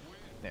 so...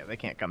 Yeah, they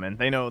can't come in.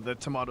 They know the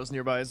Tomato's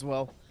nearby as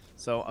well.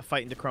 So a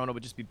fight into Chrono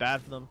would just be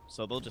bad for them.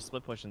 So they'll just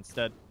split push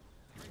instead.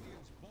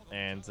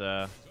 And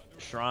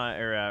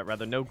Shrine, or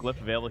rather no glyph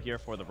available here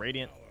for the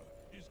Radiant.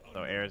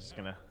 So Air is just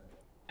going to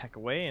hack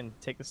away and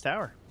take this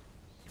tower.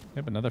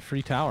 Yep, another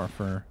free tower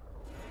for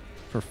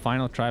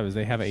Final Tribe as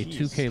they have a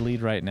 2k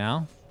lead right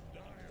now.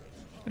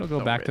 It'll go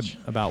back to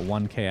about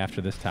 1k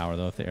after this tower,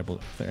 though, if they're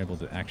able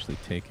to actually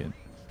take it.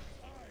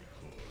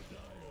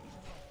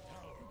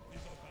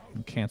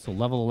 Cancel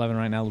level 11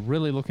 right now.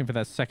 Really looking for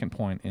that second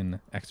point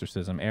in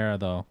Exorcism. Era,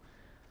 though,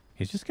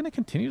 he's just going to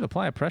continue to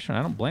apply pressure.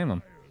 I don't blame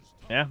him.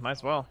 Yeah, might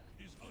as well.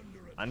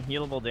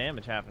 Unhealable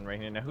damage happened right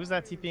here. Now, who's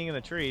that TPing in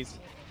the trees?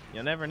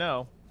 You'll never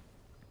know.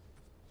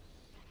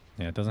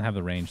 Yeah, it doesn't have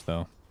the range,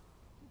 though.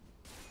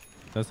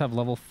 It does have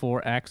level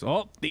 4x.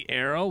 Oh, the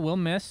arrow will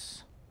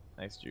miss.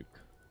 Nice juke.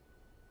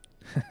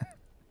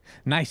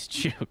 Nice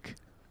juke.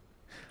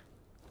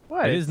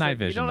 What? It is night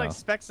vision, You don't though.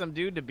 expect some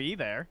dude to be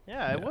there.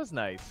 Yeah, it was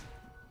nice.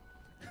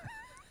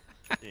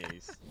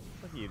 Jeez.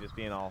 Look at you just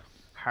being all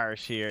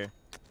harsh here.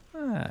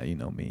 Ah, you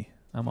know me.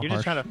 I'm a You're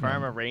just harsh trying to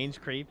farm man. a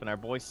range creep, and our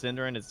boy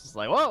Cinderin is just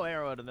like, whoa,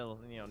 arrow out of the middle,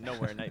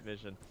 nowhere, night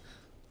vision.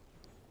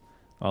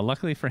 Well,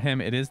 luckily for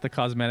him, it is the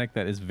cosmetic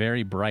that is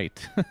very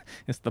bright.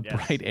 It's the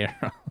bright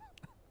arrow.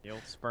 The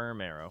old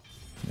sperm arrow.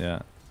 Yeah.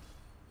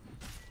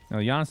 Now,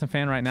 Giannis and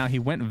Fan right now, he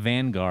went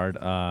Vanguard.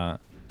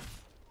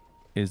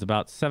 Is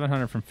about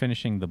 700 from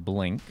finishing the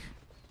Blink.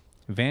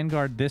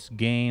 Vanguard this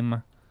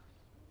game...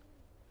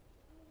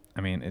 I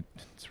mean,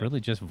 it's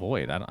really just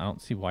Void. I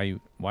don't see why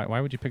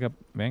would you pick up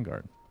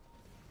Vanguard?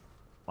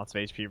 Lots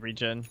of HP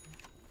regen.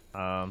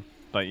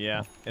 But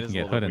yeah, it is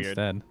You a get little Hood bit weird.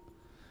 instead.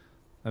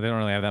 They don't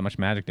really have that much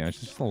magic damage.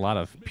 It's just a lot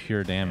of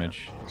pure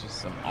damage. It's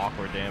just some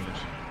awkward damage.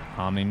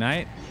 Omni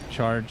Knight,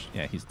 charge.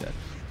 Yeah, he's dead.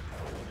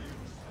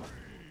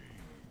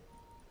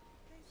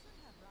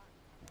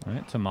 All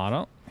right,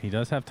 Tomato. He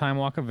does have Time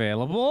Walk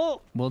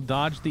available. We'll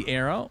dodge the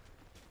arrow.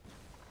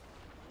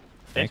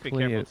 They have to be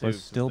Thankfully, careful, it too, was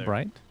 'cause still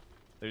bright.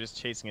 They're just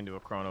chasing into a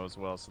Chrono as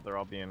well, so they're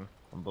all being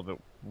a little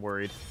bit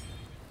worried.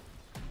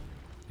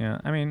 Yeah,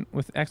 I mean,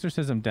 with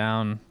Exorcism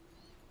down,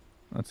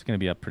 that's going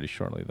to be up pretty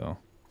shortly, though.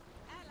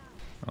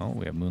 Oh,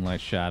 we have Moonlight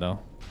Shadow.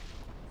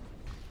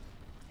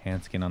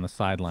 Handskin on the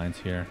sidelines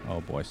here. Oh,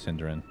 boy,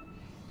 Cinderin.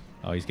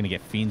 Oh, he's going to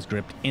get Fiend's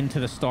Gripped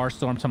into the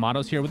Starstorm.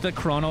 Tomato's here with the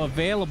Chrono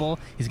available.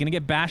 He's going to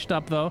get bashed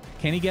up, though.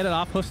 Can he get it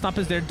off? Hoof Stomp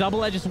is there.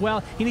 Double Edge as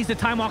well. He needs to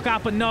Time Walk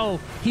out, but no.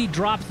 He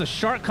drops. The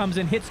Shark comes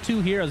in, hits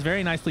 2 heroes.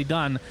 Very nicely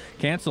done.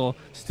 Cancel.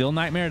 Still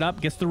Nightmared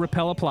up. Gets the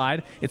Repel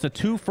applied. It's a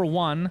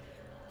 2-for-1.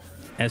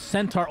 As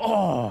Centaur...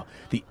 Oh,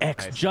 the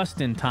X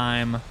just in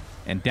time.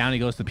 And down he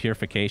goes to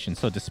Purification.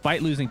 So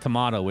despite losing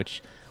Tomato,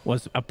 which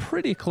was a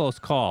pretty close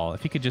call,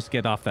 if he could just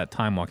get off that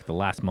Time Walk at the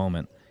last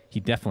moment, he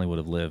definitely would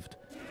have lived.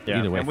 Yeah,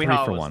 Either way, and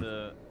 3-for-1.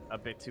 was a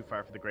bit too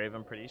far for the grave,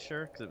 I'm pretty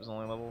sure, because it was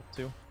only level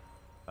 2.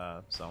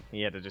 So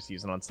he had to just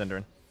use it on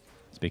Cinderin.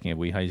 Speaking of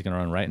Weeha, he's going to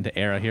run right into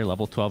Era here.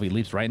 Level 12, he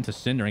leaps right into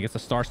Cinder and gets the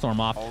Starstorm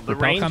off. Oh, the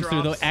Repel rain comes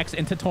through, though. drops. X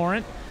into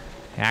Torrent.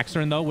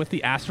 Axerin, though, with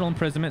the Astral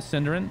Imprisonment.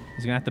 Cinderin,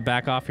 he's going to have to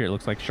back off here. It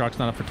looks like Shark's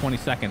not up for 20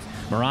 seconds.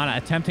 Mirana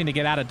attempting to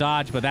get out of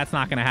dodge, but that's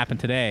not going to happen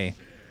today.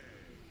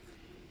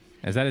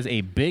 As that is a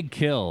big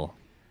kill.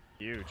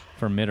 Huge.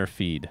 For mid or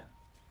feed.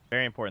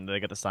 Very important that they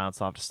get the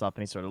silence off to stop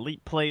any sort of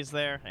leap plays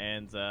there.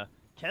 And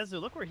Kezu,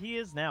 look where he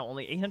is now.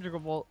 Only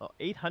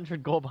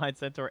 800 gold behind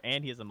Centaur,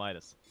 and he has a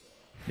Midas.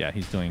 Yeah,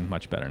 he's doing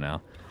much better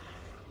now.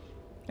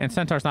 And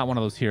Centaur's not one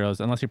of those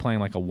heroes. Unless you're playing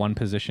like a 1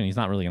 position, he's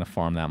not really going to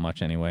farm that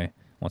much anyway.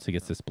 Once he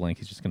gets this blink,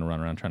 he's just going to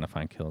run around trying to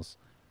find kills.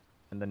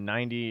 And the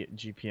 90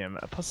 GPM.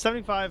 Plus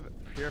 75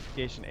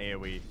 Purification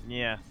AoE.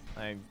 Yeah,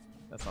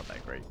 that's not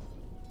that great.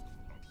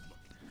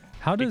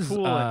 How does...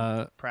 cool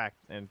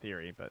in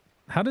theory, but...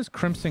 How does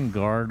Crimson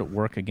Guard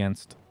work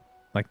against,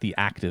 like the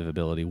active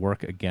ability,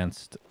 work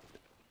against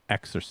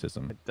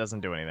Exorcism? It doesn't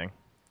do anything.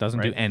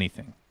 Doesn't do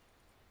anything.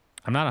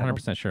 I'm not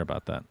 100% sure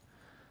about that.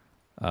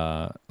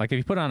 Like if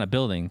you put it on a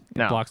building,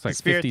 it blocks like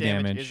 50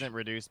 damage. Isn't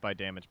reduced by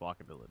damage block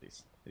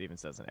abilities. It even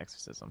says in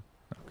Exorcism.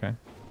 Okay.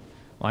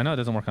 Well, I know it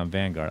doesn't work on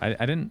Vanguard.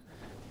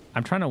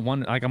 I'm trying to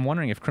wonder. Like I'm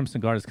wondering if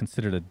Crimson Guard is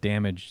considered a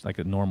damage, like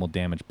a normal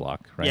damage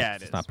block, right? Yeah,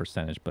 it's not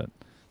percentage, but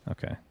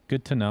okay,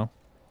 good to know.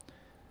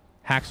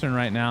 Haxorn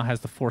right now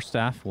has the 4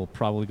 staff. We'll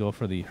probably go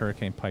for the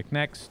Hurricane Pike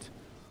next.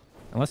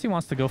 Unless he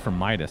wants to go for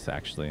Midas,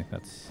 actually.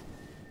 It's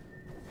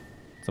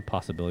a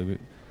possibility.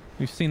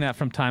 We've seen that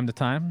from time to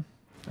time.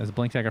 As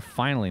Blink Dagger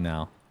finally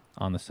now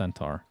on the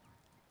Centaur.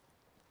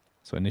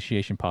 So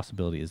initiation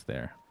possibility is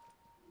there.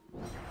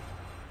 Oh,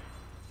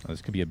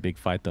 this could be a big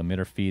fight though. Mid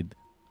or feed. They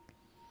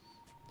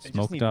just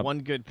Smoked need up. one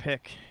good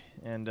pick,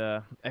 and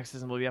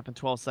Exorcism will be up in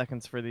 12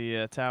 seconds for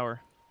the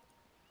tower.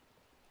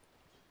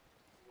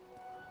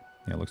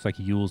 Yeah, it looks like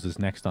Yules is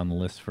next on the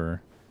list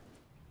for.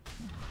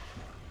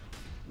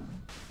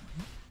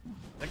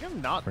 I think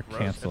I'm not For roasted.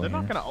 cancel They're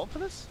not here. gonna ult for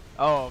this?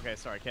 Oh, okay.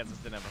 Sorry, Kansas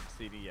didn't have a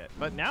CD yet.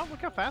 But now look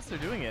how fast they're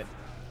doing it.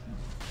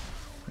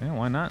 Yeah,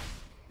 why not?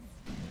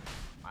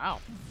 Wow,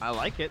 I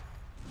like it.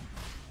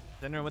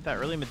 Synderen with that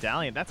early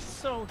medallion. That's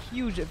so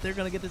huge if they're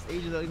gonna get this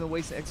age without even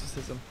wasting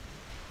Exorcism.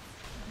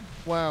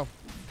 Wow.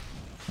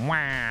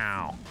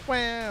 Wow.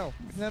 Wow.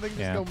 Now they can just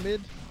Yeah. go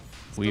mid.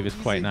 It's Weave so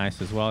is quite easy.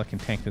 nice as well. It can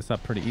tank this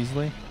up pretty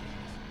easily.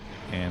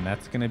 And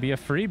that's going to be a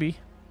freebie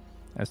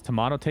as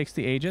Tomato takes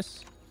the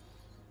Aegis.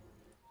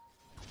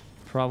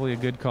 Probably a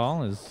good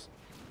call, as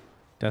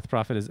Death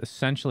Prophet is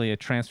essentially a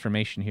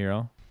transformation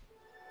hero.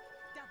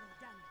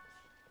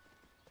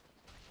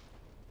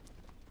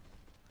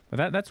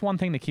 But that's one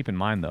thing to keep in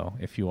mind, though,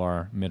 if you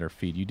are mid or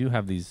feed. You do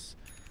have these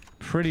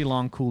pretty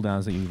long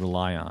cooldowns that you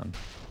rely on.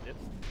 Yep.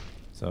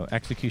 So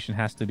execution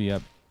has to be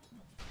up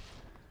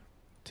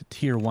to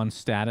tier 1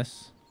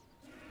 status.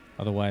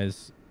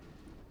 Otherwise,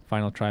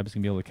 Final Tribe is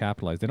going to be able to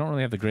capitalize. They don't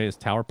really have the greatest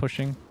tower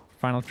pushing,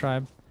 Final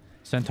Tribe.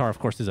 Centaur, of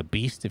course, is a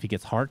beast if he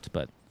gets heart,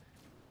 but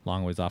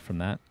long ways off from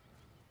that.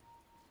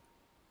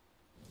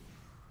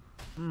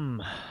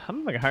 I'm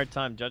having a hard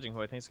time judging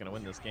who I think is going to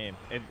win this game.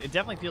 It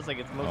definitely feels like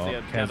it's mostly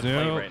Oh, down to play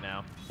Kazoo. right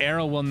now.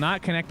 Arrow will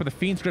not connect, but the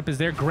Fiend's Grip is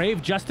there.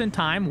 Grave just in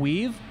time.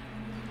 Weave.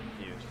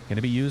 Huge. Going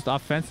to be used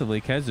offensively.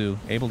 Kezu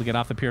able to get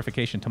off the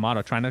Purification.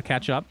 Tomato trying to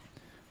catch up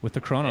with the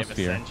They have a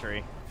Chronosphere.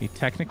 Sentry. He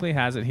technically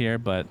has it here,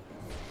 but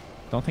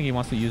don't think he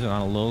wants to use it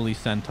on a lowly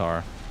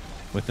Centaur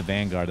with the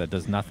Vanguard that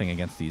does nothing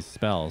against these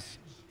spells.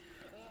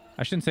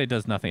 I shouldn't say it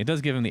does nothing. It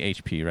does give him the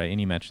HP, right?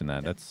 And you mentioned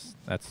that. That's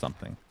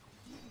something.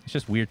 It's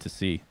just weird to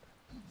see.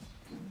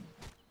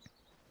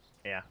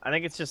 Yeah, I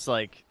think it's just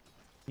like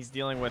he's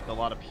dealing with a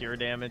lot of pure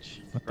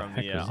damage What the from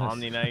heck the was this?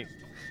 Omni Knight.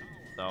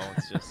 So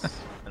it's just,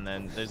 and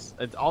then it's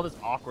all this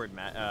awkward,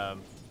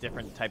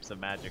 different types of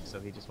magic. So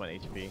he just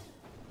went HP.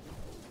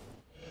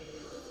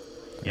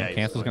 Yeah, he's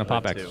Cancel's going to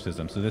going pop too.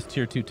 Exorcism. So this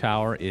tier 2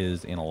 tower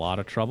is in a lot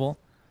of trouble.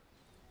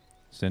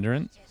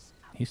 Synderen,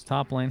 he's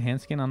top lane.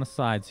 Handskin on the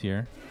sides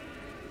here.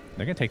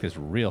 They're going to take this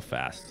real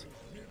fast.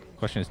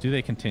 Question is, do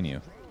they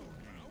continue?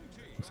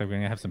 Looks like we're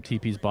going to have some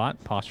TP's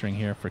bot. Posturing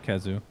here for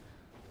Kezu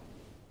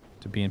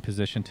to be in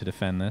position to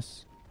defend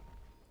this.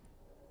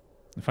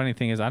 The funny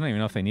thing is, I don't even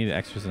know if they needed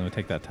Exorcism to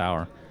take that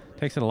tower.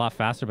 Takes it a lot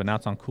faster, but now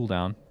it's on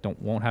cooldown.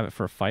 Won't have it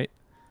for a fight.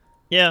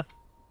 Yeah.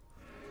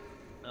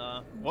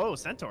 Whoa,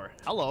 Centaur.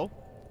 Hello.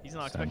 He's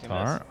not expecting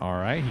Centaur, this. all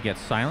right. He gets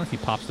silenced. He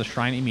pops the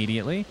shrine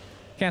immediately.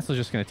 Cancel's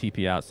just going to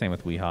TP out. Same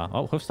with Weehaw.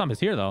 Oh, Hoof Stomp is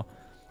here, though.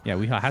 Yeah,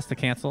 Weehaw has to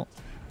cancel.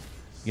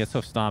 He gets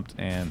Hoof Stomped,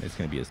 and it's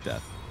going to be his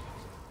death.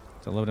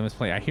 It's a little bit of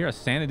misplay. I hear a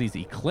Sanity's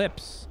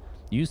Eclipse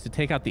used to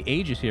take out the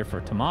Aegis here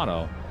for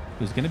Tomato,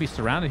 who's going to be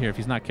surrounded here if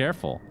he's not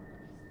careful.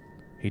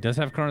 He does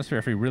have Chronosphere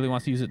if he really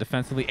wants to use it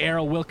defensively.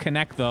 Arrow will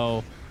connect,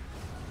 though.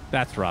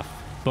 That's rough.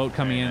 Boat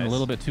coming in a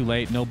little bit too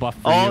late. No buff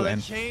for you. The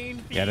And chain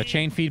feed. yeah, the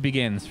chain feed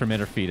begins for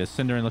mid or feed as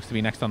Synderen looks to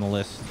be next on the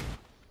list.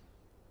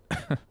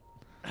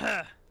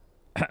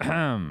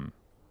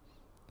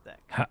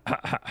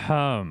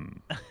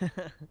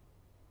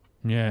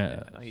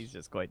 Yeah. No, he's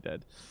just quite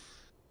dead.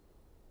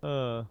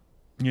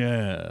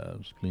 Yes,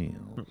 please.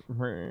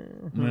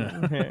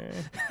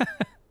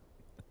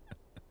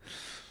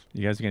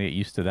 You guys are going to get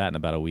used to that in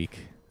about a week.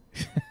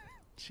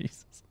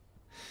 Jesus.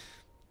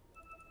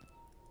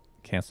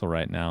 Cancel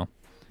right now.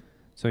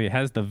 So he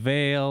has the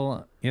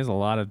Veil. He has a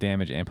lot of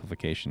damage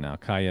amplification now.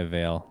 Kaya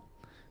Veil.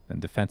 Then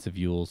defensive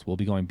Yules. We'll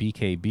be going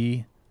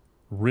BKB.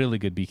 Really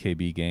good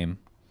BKB game.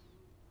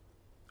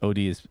 OD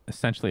is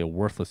essentially a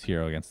worthless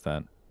hero against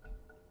that. Do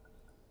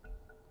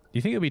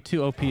you think it would be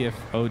too OP if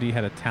OD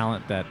had a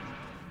talent that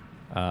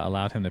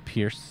allowed him to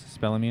pierce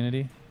spell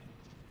immunity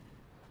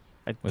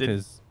with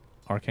his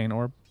Arcane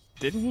Orb?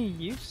 Didn't he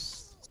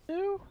used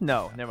to?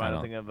 No, never mind.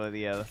 I'm thinking of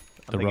the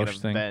Roche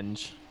thing?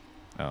 Venge.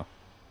 Oh.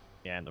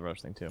 Yeah, and the Roche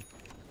thing too.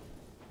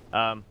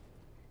 Would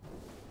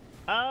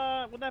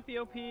that be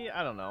OP?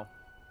 I don't know.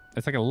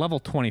 It's like a level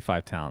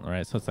 25 talent,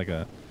 right? So it's like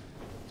it's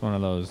one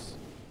of those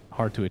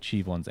hard to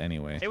achieve ones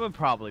anyway. It would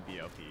probably be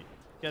OP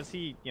because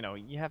you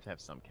have to have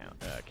some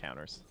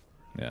counters.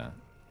 Yeah.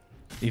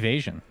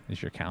 Evasion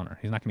is your counter.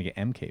 He's not going to get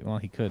MK. Well,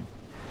 he could.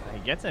 He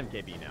gets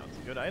MKB now. It's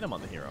a good item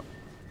on the hero.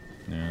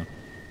 Yeah.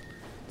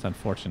 It's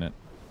unfortunate.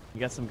 You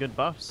got some good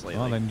buffs lately.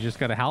 Well, then you just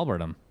got to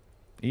halberd him.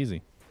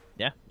 Easy.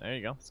 Yeah, there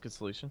you go. It's a good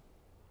solution.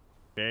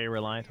 Very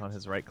reliant on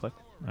his right click.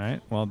 All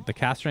right. Well, the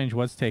cast range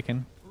was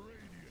taken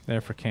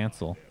there for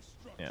cancel.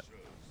 Yeah.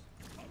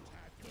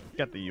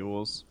 Got the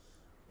Yules.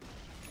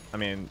 I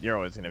mean, you're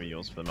always going to have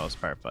Yules for the most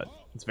part, but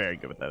it's very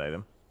good with that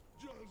item.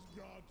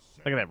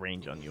 Look at that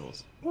range on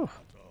Yules. Whew.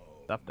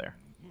 It's up there.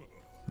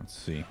 Let's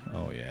see.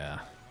 Oh, yeah.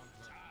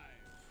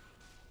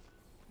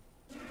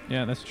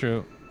 Yeah, that's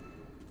true.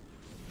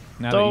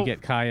 Now that you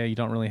get Kaya, you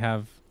don't really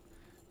have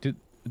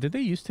Did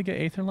they used to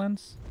get Aether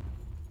Lens?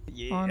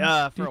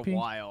 Yeah, for DP? a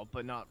while,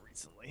 but not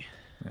recently.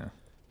 Yeah.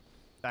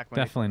 Back when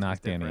Definitely Aether was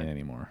not getting it different.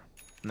 anymore.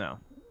 No.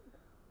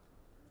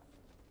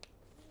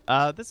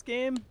 This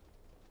game,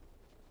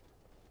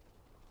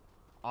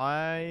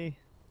 I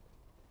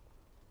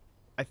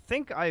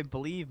think I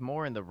believe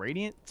more in the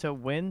Radiant to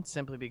win,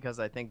 simply because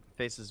I think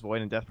Faceless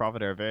Void and Death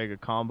Prophet are a very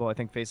good combo. I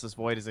think Faceless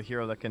Void is a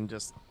hero that can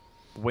just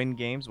win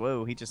games.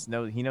 Whoa, he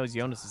knows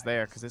Jonas is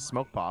there because his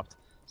smoke popped,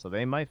 so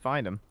they might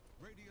find him.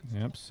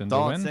 Yep, It's Cinder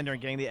all on win. Cinder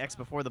and getting the X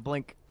before the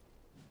blink.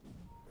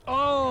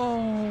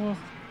 Oh,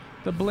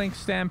 the Blink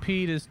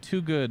Stampede is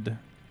too good.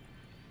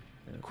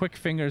 Quick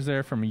fingers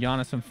there from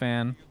Giannis and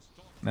Fan.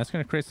 And that's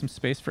going to create some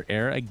space for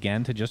Era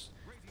again to just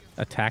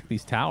attack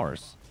these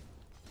towers.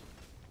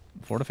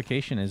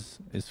 Fortification is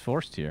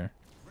forced here.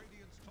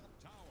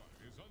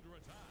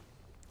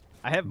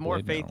 I have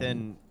more Blade faith now.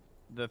 in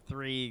the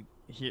three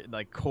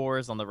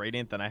cores on the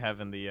Radiant than I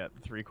have in the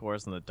 3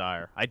 cores on the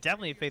Dire. I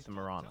definitely have faith in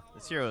Mirana.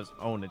 This hero is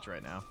ownage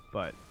right now,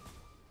 but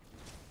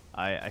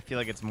I feel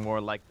like it's more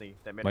likely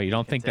that. But you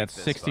don't think that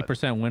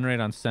 60% win rate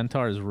on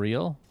Centaur is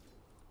real?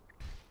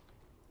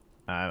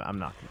 I'm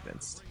not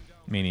convinced.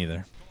 Me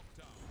neither.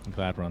 I'm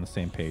glad we're on the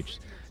same page.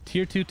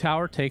 Tier 2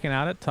 tower taken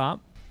out at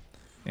top.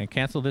 And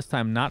Cancel this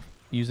time not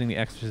using the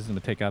Exorcism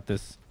to take out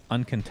this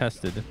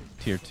uncontested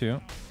Tier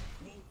 2.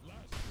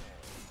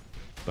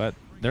 But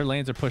their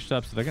lanes are pushed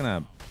up, so they're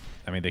going to...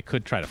 I mean, they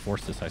could try to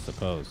force this, I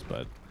suppose,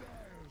 but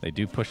they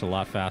do push a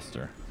lot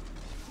faster.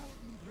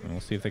 And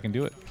we'll see if they can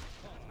do it.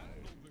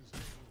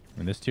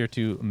 And this Tier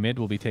 2 mid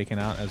will be taken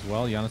out as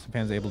well. Giannis and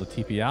Pan is able to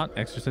TP out.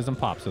 Exorcism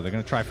pops, so they're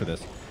going to try for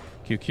this.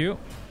 QQ.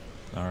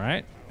 All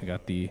right. We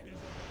got the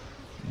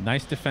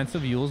nice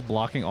defensive Yules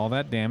blocking all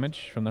that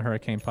damage from the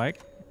Hurricane Pike.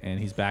 And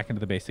he's back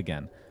into the base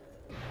again.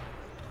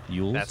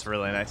 Yules. That's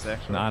really nice,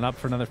 actually. Not up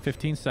for another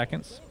 15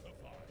 seconds.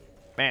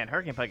 Man,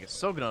 Hurricane Pike is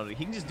so good on it.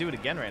 He can just do it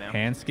again right now.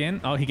 Hand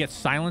skin. Oh, he gets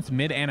silenced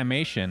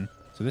mid-animation.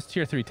 So this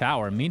Tier 3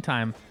 tower.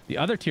 Meantime, the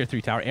other Tier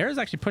 3 tower. Air is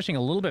actually pushing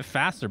a little bit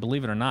faster,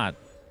 believe it or not.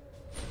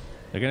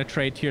 They're going to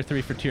trade Tier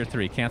 3 for Tier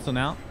 3. Cancel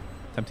now.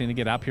 Attempting to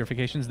get out.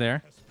 Purification's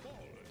there.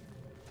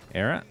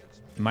 Era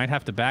might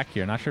have to back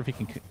here. Not sure if he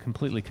can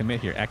completely commit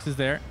here. X is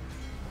there.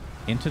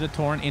 Into the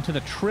Torn. Into the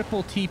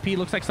triple TP.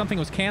 Looks like something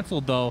was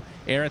canceled, though.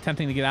 Era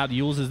attempting to get out.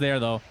 Yules is there,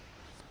 though.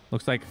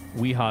 Looks like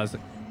Weeha's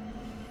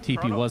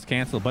TP was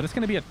canceled. But it's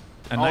going to be a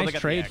nice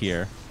trade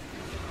here.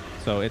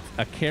 So it's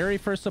a carry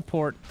for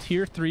support.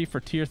 Tier 3 for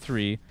Tier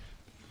 3.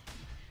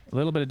 A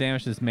little bit of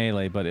damage to this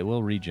melee, but it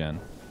will regen.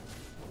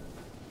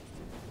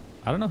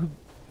 I don't know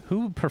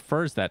who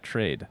prefers that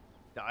trade.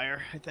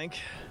 Dire, I think.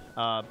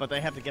 But they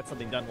have to get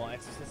something done while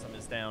Exorcism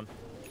is down.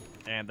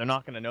 And they're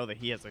not going to know that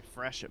he has a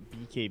fresh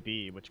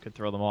BKB, which could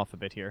throw them off a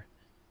bit here.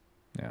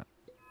 Yeah.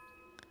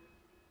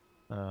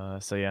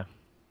 So, yeah.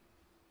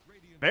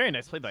 Very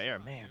nice play by Air.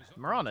 Man,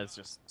 Mirana is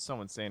just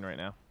so insane right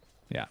now.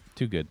 Yeah,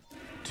 too good.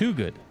 Too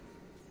good.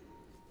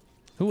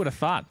 Who would have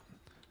thought?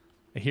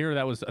 A hero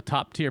that was a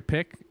top-tier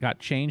pick got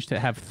changed to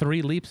have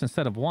 3 leaps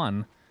instead of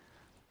 1.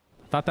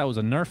 Thought that was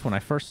a nerf when I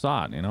first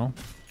saw it, you know?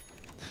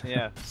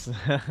 Yeah.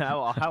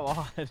 How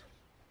odd.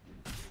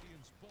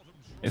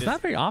 It's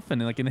not very often,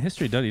 like in the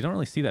history of Dota, you don't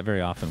really see that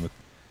very often with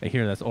a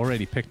hero that's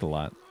already picked a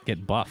lot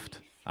get buffed,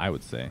 I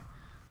would say.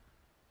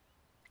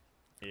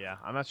 Yeah,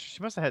 I'm not sure.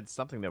 She must have had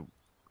something that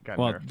got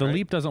Well, nerfed, the right?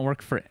 leap doesn't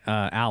work for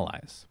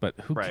allies, but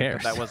who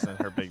cares? That wasn't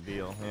her big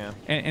deal, yeah.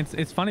 And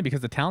it's funny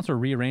because the talents were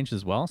rearranged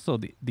as well. So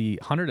the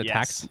 100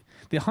 attacks,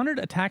 the 100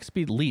 attack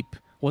speed leap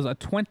was a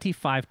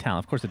 25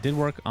 talent. Of course, it did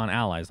work on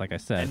allies, like I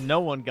said. And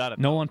no one got it.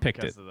 No one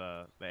picked because it.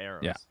 of the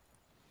arrows. Yeah.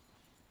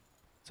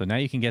 So now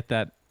you can get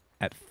that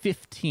at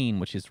 15,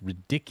 which is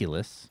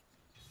ridiculous.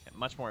 And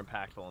much more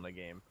impactful in the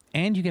game.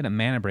 And you get a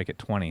mana break at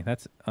 20.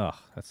 That's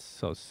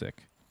so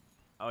sick.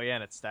 Oh yeah,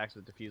 and it stacks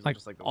with diffusal, Like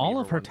just like the all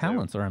Weaver of her one, too.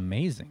 talents are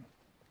amazing.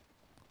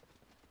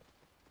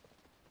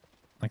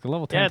 Like the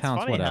level 10 it's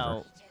talents, funny whatever.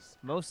 how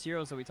most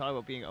heroes that we talk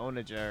about being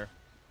ownage are,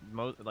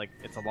 like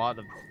it's a lot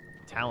of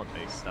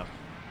talent-based stuff.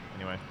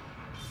 Anyway,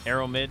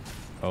 arrow mid.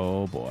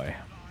 Oh boy.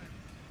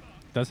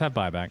 Does have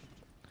buyback.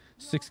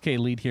 6k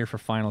lead here for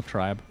Final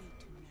Tribe.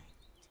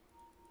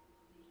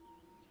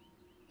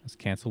 This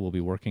Cancel will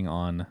be working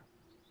on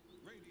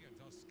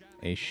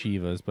a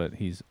Shiva's, but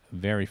he's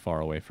very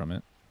far away from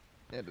it.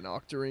 And an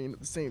Octarine at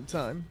the same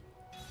time.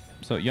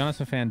 So Giannis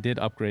and Fan did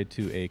upgrade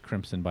to a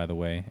Crimson, by the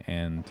way,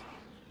 and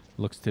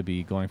looks to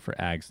be going for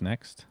Ags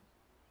next.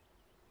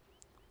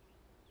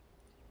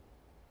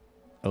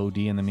 OD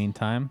in the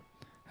meantime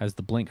has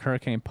the Blink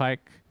Hurricane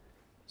Pike,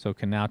 so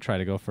can now try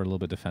to go for a little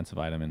bit defensive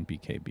item in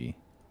BKB.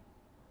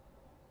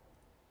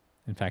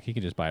 In fact, he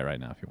could just buy it right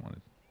now if he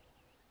wanted.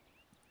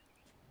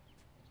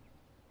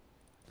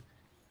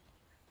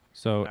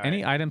 So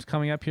any items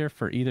coming up here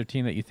for either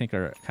team that you think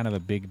are kind of a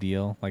big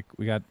deal? Like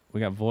we got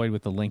Void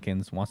with the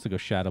Lincolns, wants to go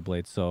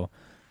Shadowblade, so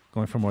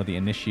going for more of the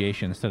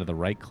initiation instead of the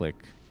right click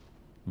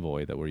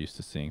Void that we're used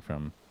to seeing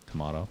from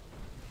Tomato.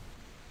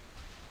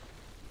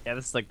 Yeah,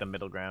 this is like the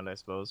middle ground, I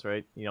suppose,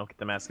 right? You don't get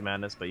the Mask of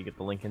Madness, but you get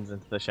the Lincolns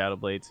into the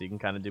Shadowblade, so you can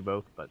kind of do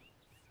both. But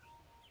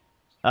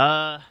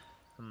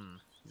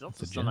He's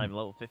also still not even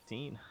level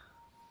 15.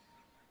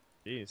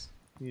 Jeez,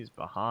 he's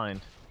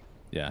behind.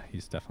 Yeah,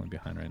 he's definitely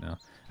behind right now.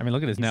 I mean,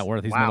 look at his net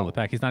worth. He's middle of the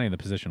pack. He's not even the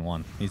position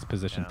 1. He's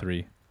position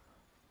 3.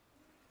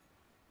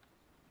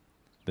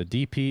 The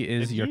DP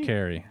is your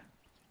carry.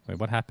 Wait,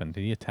 what happened?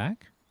 Did he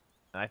attack?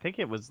 I think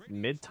it was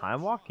mid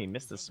time walk. He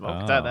missed the smoke.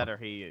 Oh. Is that or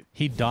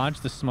he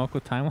dodged the smoke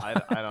with time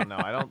walk? I don't know.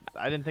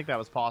 I didn't think that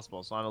was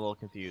possible, so I'm a little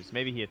confused.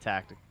 Maybe he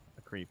attacked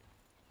a creep.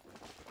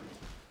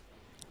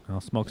 Well,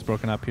 smoke's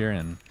broken up here,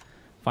 and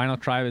Final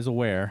Tribe is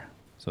aware,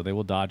 so they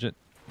will dodge it,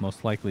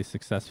 most likely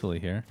successfully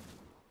here.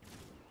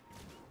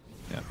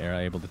 Yeah, Era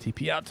able to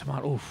TP out.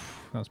 Tomato. Oof,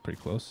 that was pretty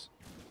close.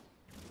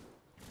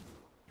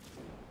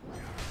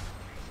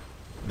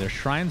 Their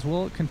shrines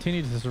will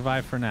continue to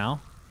survive for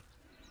now.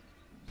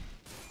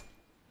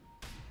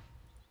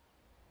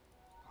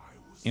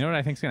 You know what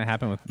I think is going to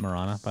happen with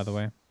Marana, by the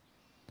way?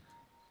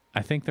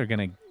 I think they're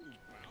going to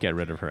get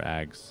rid of her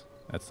Ags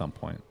at some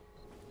point.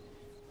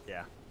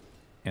 Yeah.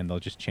 And they'll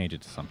just change it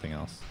to something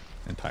else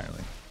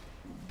entirely.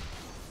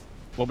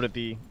 What would it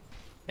be?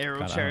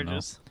 Arrow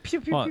charges.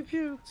 Pew, pew, well, pew,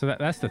 pew. So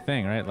that's the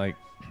thing, right? Like,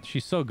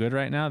 she's so good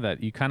right now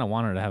that you kind of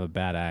want her to have a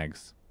bad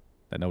Ags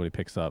that nobody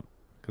picks up.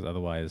 Because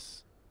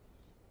otherwise,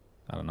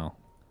 I don't know.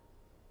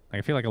 Like,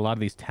 I feel like a lot of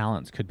these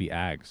talents could be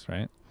Ags,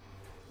 right?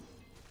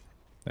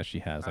 That she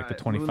has, like the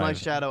 25 Moonlight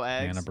Shadow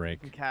Eggs, mana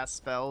break. you can cast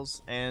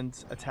spells and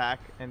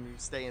attack, and you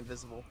stay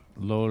invisible.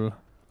 Lol.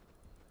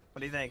 What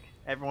do you think?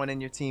 Everyone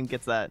in your team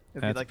gets that.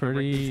 It'd That's be like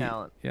pretty. a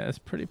talent. Yeah, it's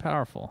pretty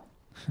powerful.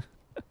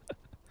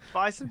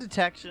 Buy some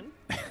detection.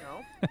 You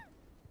know?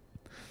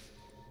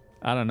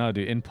 I don't know,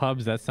 dude. In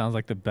pubs, that sounds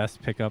like the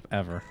best pickup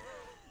ever.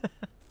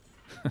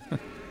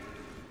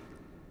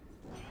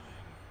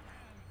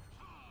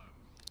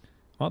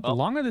 Well, the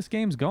longer this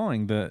game's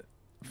going, the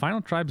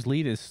Final Tribe's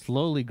lead is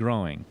slowly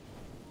growing.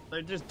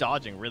 They're just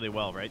dodging really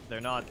well, right?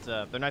 They're not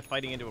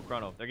fighting into a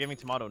chrono. They're giving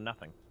Tomato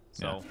nothing.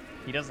 So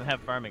he doesn't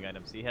have farming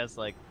items. He has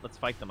like let's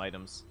fight them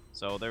items.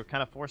 So they're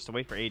kind of forced to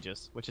wait for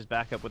Aegis, which is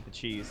back up with the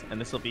cheese, and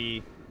this will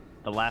be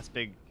the last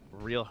big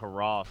real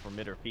hurrah for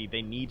mid or feed.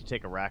 They need to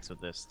take a Rax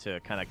with this to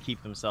kind of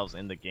keep themselves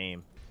in the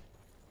game.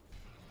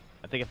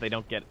 I think if they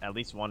don't get at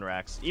least 1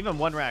 Rax, even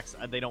 1 Rax,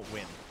 they don't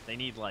win. They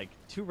need like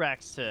 2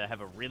 Rax to have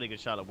a really good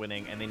shot at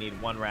winning, and they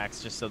need 1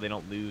 Rax just so they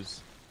don't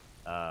lose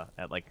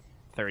at like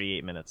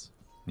 38 minutes.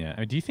 Yeah.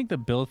 I mean, do you think the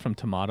build from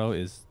Tomato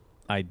is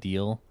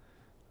ideal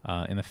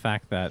in the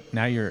fact that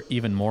now you're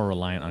even more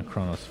reliant on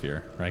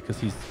Chronosphere, right? Because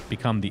he's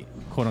become the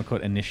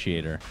quote-unquote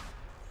initiator.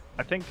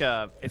 I think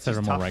it's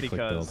just tough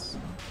because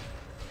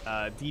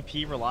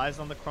DP relies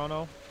on the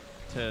Chrono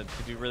to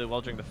do really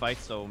well during the fight,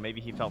 so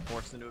maybe he felt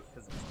forced into it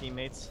because of his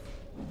teammates.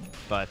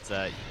 But,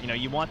 you know,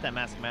 you want that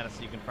Mask Mana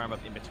so you can farm up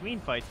in between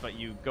fights, but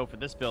you go for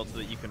this build so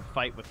that you can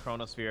fight with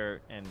Chronosphere,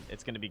 and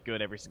it's going to be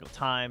good every single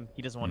time.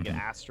 He doesn't want to get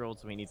Astral,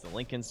 so he needs the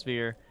Lincoln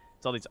Sphere.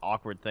 It's all these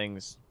awkward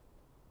things.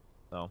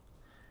 So,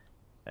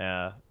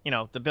 you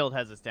know, the build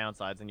has its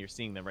downsides, and you're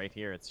seeing them right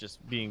here. It's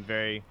just being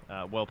very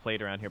well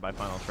played around here by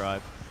Final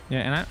Tribe. Yeah,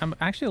 and I'm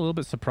actually a little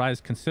bit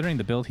surprised, considering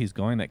the build he's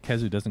going, that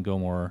Kezu doesn't go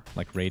more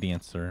like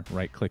Radiance or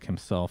right-click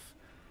himself.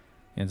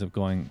 He ends up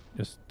going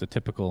just the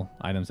typical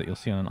items that you'll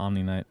see on an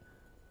Omni Knight.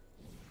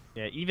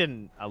 Yeah,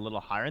 even a little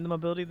higher in the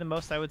mobility than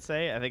most, I would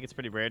say. I think it's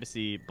pretty rare to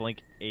see Blink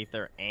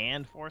Aether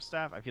and Force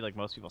Staff. I feel like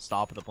most people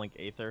stop at the Blink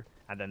Aether,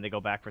 and then they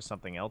go back for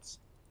something else.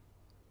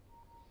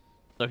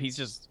 So he's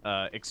just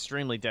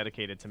extremely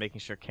dedicated to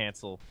making sure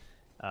Cancel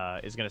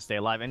is going to stay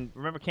alive. And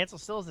remember, Cancel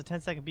still has a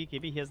 10-second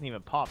BKB. He hasn't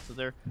even popped, so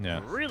they're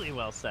really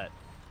well set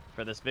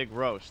for this big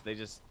Roche.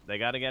 They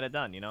got to get it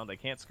done, you know? They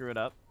can't screw it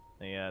up.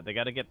 They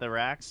got to get the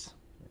Rax.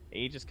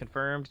 Age is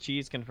confirmed,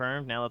 Cheese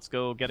confirmed. Now let's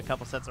go get a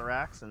couple sets of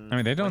Racks. And I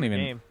mean, they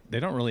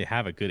don't really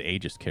have a good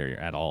Aegis carrier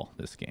at all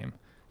this game.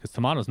 Because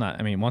Tomato's not,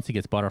 I mean, once he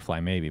gets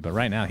Butterfly, maybe. But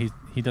right now,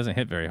 he doesn't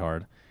hit very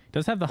hard. He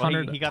does have the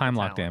 100 time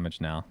lock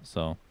damage now,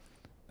 so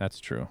that's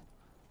true.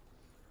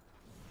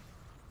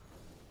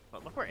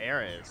 But look where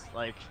Era is.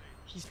 Like,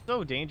 he's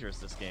so dangerous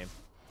this game.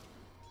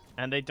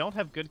 And they don't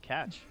have good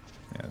catch.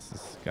 Yeah, this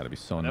has got to be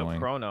so annoying.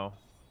 Chrono.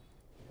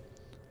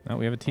 Oh,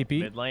 we have a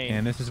TP, Mid lane.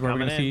 and this is where we're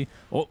going to see...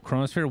 Oh,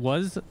 Chronosphere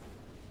was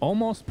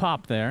almost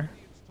popped there.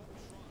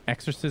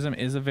 Exorcism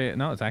is available.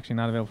 No, it's actually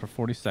not available for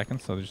 40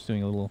 seconds, so they're just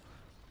doing a little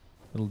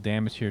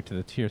damage here to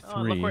the tier 3.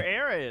 Oh, look where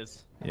Era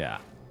is. Yeah.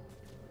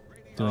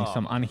 Doing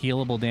some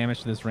unhealable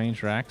damage to this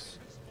ranged Rax.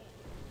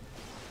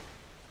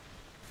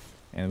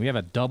 And we have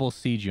a double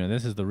siege unit.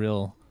 This is the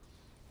real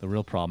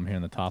problem here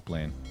in the top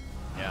lane.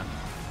 Yeah.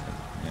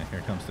 Yeah,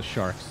 here comes the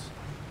Sharks.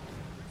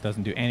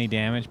 Doesn't do any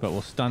damage, but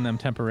will stun them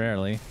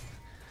temporarily.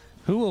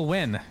 Who will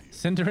win,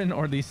 Cinderin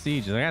or these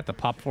sieges? I got the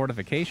pop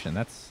fortification.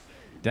 That's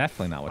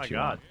definitely not what you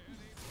want.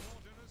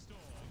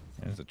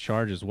 There's a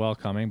charge as well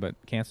coming, but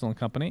Cancel and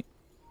company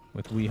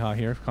with Weehaw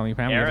here coming.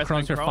 We have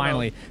Chronosphere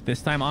finally.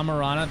 This time on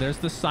Marana. There's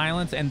the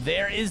silence, and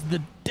there is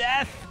the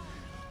death.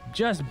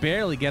 Just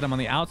barely get him on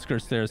the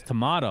outskirts. There's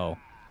Tomato.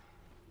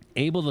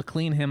 Able to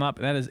clean him up.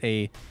 That is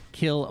a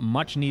kill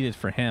much needed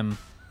for him.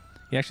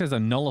 He actually has a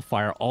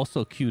nullifier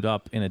also queued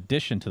up in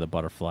addition to the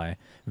butterfly.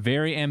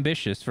 Very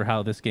ambitious for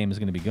how this game is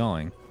going to be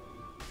going.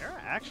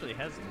 Era actually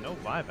has no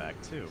buyback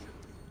too.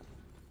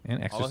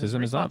 And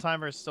exorcism is up.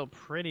 Timer is still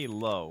pretty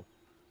low,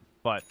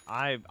 but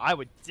I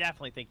would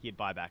definitely think he'd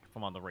buy back if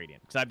I'm on the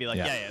Radiant, because I'd be like,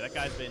 yeah, that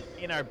guy's been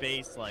in our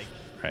base, like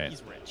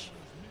he's rich.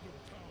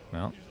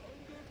 Well,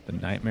 the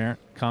Nightmare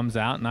comes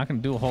out. Not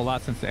going to do a whole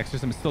lot since the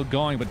exorcism is still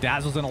going, but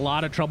Dazzle's in a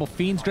lot of trouble.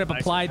 Fiend's Grip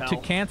applied to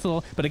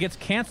cancel, but it gets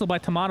canceled by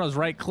Tomato's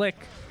right click.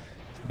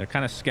 They're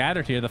kind of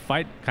scattered here. The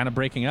fight kind of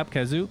breaking up.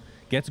 Kezu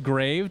gets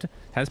graved,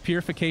 has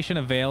purification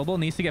available,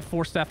 needs to get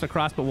Force Staffed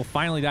across, but will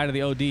finally die to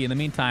the OD. In the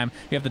meantime,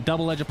 you have the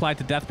double edge applied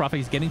to Death Prophet.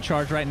 He's getting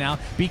charged right now.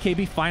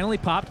 BKB finally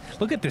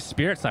popped. Look at this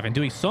Spirit Siphon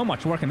doing so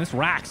much work, and this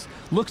Rax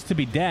looks to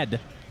be dead.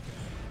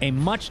 A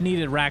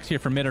much-needed Rax here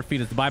for mid or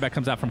feed as the buyback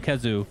comes out from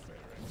Kezu.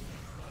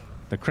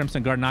 The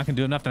Crimson Guard not going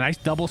to do enough. The nice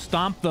double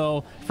stomp,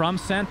 though, from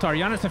Centaur.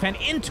 Giannis Fan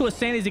into a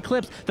Sandy's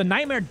Eclipse. The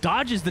Nightmare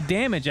dodges the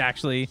damage,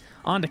 actually,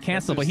 onto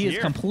cancel, but he is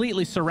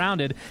completely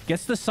surrounded.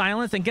 Gets the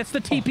silence and gets the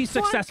TP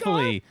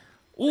successfully.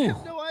 Ooh.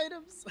 No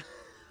items.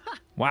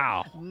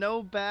 Wow.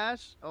 No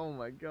bash. Oh,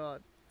 my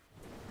God.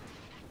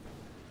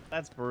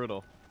 That's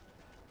brutal.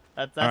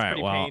 That's right,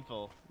 pretty well,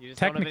 painful. You just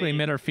technically,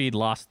 mid or feed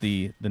lost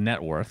the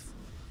net worth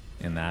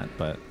in that,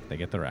 but they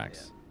get the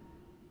Rax.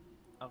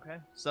 Yeah. Okay,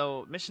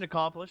 so mission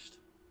accomplished.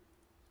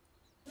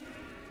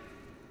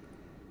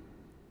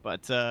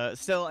 But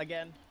still,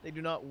 again, they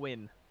do not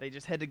win. They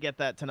just had to get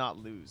that to not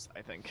lose,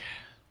 I think.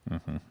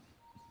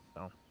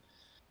 So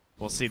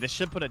we'll see. This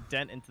should put a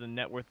dent into the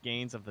net worth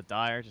gains of the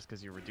Dire, just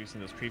because you're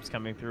reducing those creeps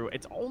coming through.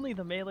 It's only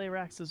the melee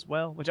racks as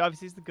well, which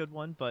obviously is the good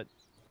one, but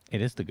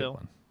it is the good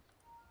one.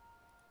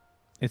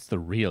 It's the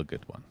real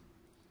good one.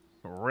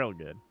 Real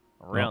good.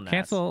 Real nice.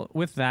 Cancel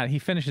with that. He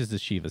finishes the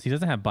Shivas. He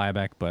doesn't have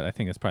buyback, but I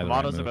think it's probably the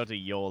right move. about to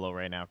YOLO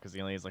right now because he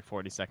only has like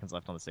 40 seconds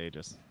left on the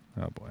stages.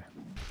 Oh, boy.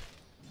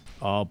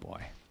 Oh,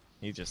 boy.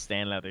 He's just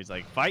standing out there. He's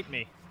like, fight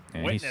me.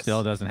 And Witness. he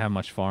still doesn't have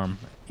much farm,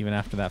 even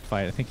after that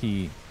fight. I think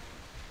he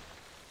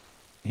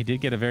did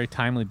get a very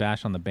timely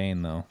bash on the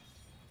Bane, though.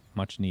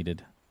 Much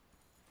needed.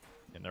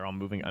 And they're all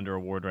moving under a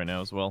ward right now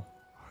as well.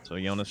 So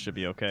Jonas should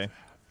be okay.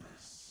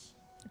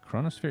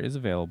 Chronosphere is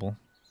available.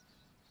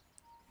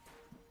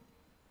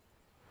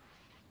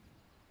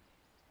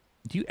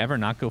 Do you ever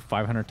not go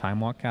 500 time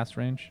walk cast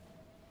range?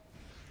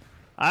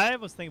 I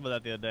was thinking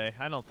about that the other day.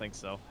 I don't think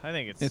so. I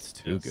think it's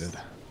too good.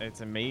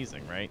 It's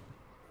amazing, right?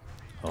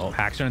 Oh,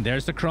 Haxor, and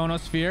there's the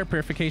Chronosphere.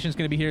 Purification is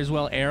going to be here as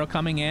well. Arrow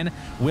coming in.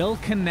 Will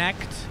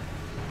connect.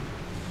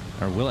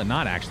 Or will it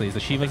not, actually? As the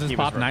Shivas is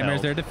popped.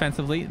 Nightmare's there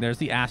defensively. There's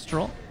the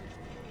Astral.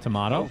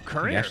 Tomato. Oh,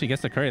 Courier. He actually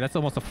gets the Courier. That's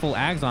almost a full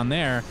Ags on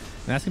there.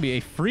 And that's going to be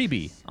a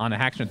freebie on a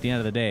Haxor at the end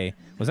of the day.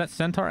 Was that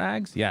Centaur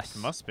Ags? Yes. It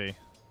must be.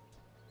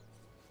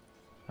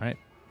 All right.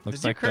 Looks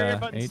Does like your Courier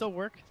button still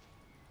work?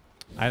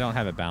 I don't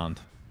have it bound.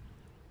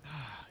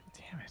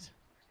 Damn it.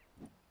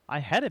 I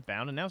had it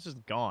bound, and now it's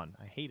just gone.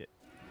 I hate it.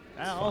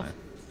 Ow.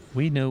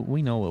 We know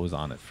what was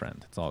on it,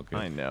 friend. It's all good.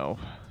 I know,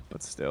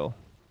 but still.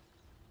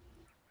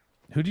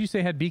 Who did you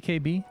say had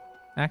BKB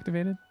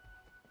activated?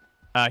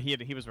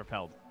 He was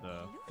repelled.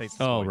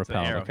 Repelled.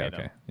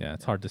 Okay. Yeah,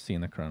 it's hard to see in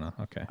the chrono.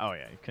 Okay. Oh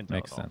yeah, you couldn't tell.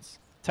 Makes sense.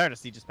 It's hard to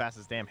see just past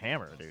his damn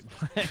hammer, dude.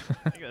 Look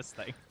at this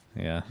thing.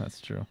 Yeah, that's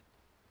true.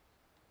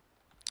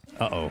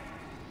 Uh-oh.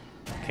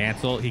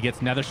 Cancel. He gets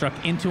Netherstruck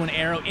into an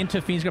arrow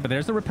into Fiend's Grip, but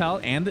there's the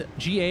repel and the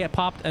GA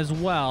popped as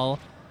well.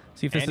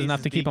 See if this is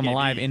enough to keep him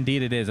alive.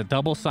 Indeed it is. A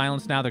double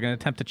silence now. They're going to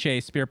attempt to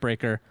chase. Spirit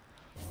Breaker.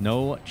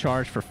 No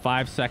charge for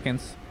 5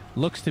 seconds.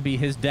 Looks to be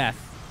his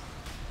death.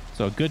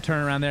 So a good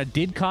turnaround there.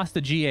 Did cost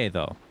the GA,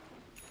 though.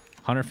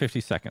 150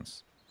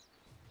 seconds.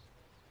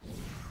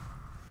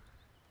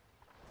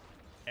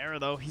 Arrow,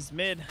 though. He's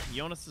mid.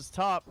 Jonas is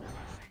top.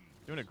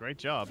 Doing a great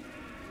job.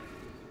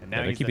 And now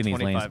they're he's keeping these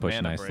lanes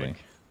pushed nicely. break.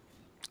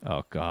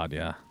 Oh, God,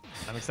 yeah.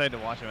 I'm excited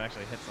to watch him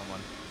actually hit someone.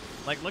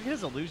 Like, look at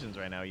his illusions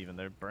right now, even.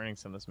 They're burning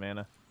some of this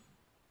mana.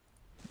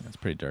 That's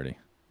pretty dirty.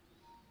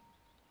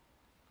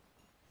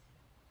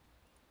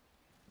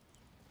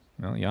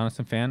 Well,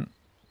 Giannis Fan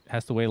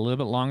has to wait a little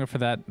bit longer for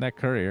that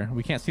courier.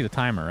 We can't see the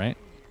timer, right?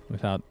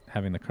 Without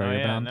having the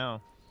courier bound.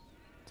 No.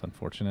 It's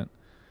unfortunate.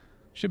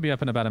 Should be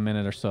up in about a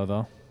minute or so,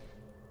 though.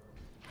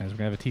 As we're going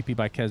to have a TP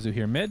by Kezu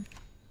here mid.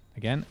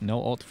 Again,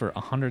 no ult for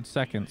 100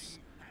 seconds.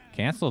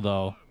 Cancel,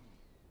 though.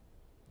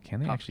 Can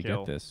they actually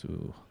get this?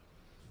 Ooh.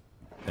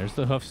 There's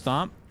the hoof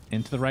stomp.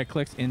 Into the right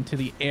clicks. Into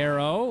the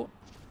arrow.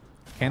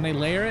 Can they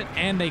layer it?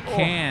 And they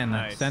can.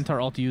 Nice.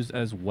 Centaur ult use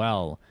as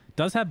well.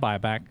 Does have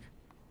buyback.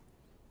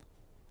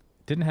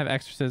 Didn't have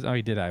exorcism. Oh,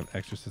 he did have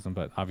exorcism,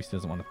 but obviously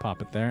doesn't want to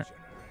pop it there.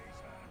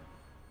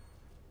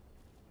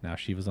 Now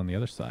Shiva's on the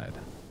other side.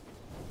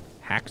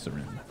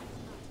 Haxorin.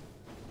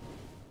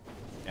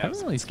 Yeah,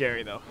 it's really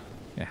scary, though.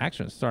 Yeah,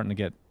 Haxorin's starting to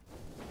get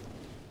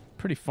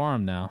pretty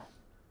farmed now.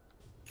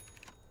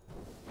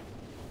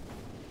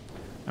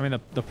 I mean,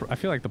 I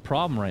feel like the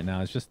problem right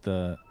now is just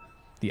the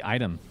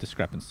item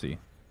discrepancy.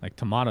 Like,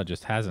 Tomato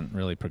just hasn't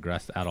really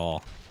progressed at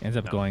all. Ends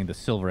up going the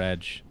Silver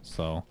Edge,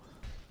 so...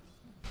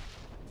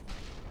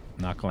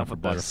 Not going for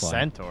With the butterfly.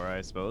 Centaur,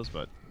 I suppose,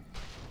 but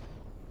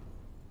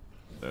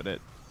that's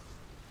it.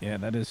 Yeah,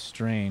 that is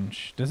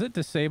strange. Does it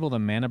disable the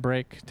mana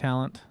break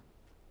talent?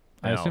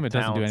 I No, assume it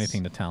doesn't do talents-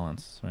 anything to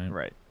talents, right?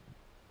 Right.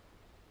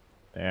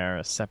 They're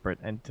a separate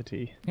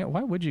entity. Yeah,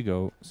 why would you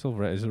go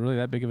silver? Is it really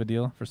that big of a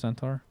deal for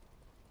Centaur?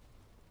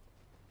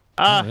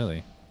 Ah, Not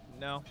really.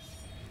 no.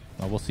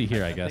 Well, we'll see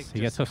here, I guess. think He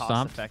gets just hoof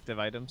stomped. cost-effective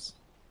items.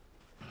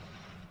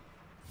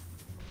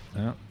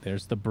 Oh,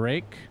 there's the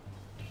break.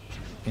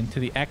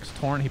 Into the X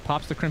Torn. He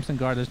pops the Crimson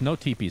Guard. There's no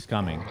TPs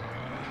coming.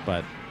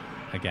 But,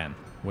 again,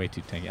 way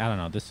too tanky. I don't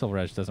know. This Silver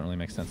Edge doesn't really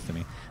make sense to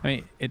me. I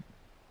mean, it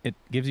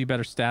gives you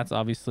better stats,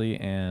 obviously,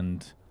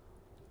 and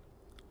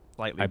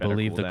Slightly I better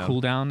believe the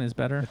cooldown is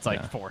better. It's like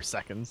Yeah. 4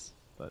 seconds,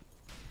 but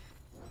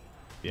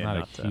yeah,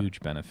 not a huge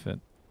benefit.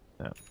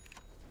 No.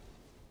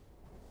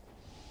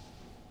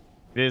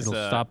 It is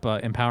It'll stop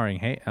empowering.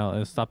 Hey,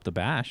 it'll stop the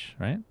bash,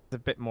 right? It's a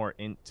bit more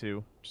int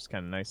too, which is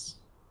kind of nice.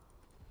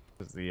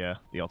 This is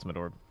the ultimate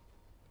orb,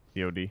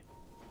 the OD.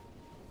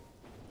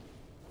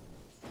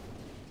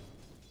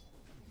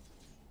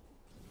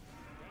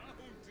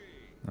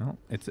 Well,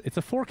 it's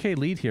a 4K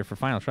lead here for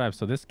Final Tribe,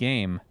 so this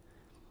game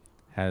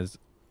has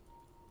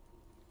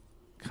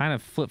kind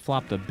of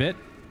flip-flopped a bit.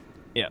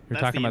 Yeah, You're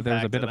talking about there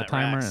was a bit of a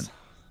timer, and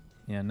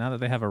yeah, now that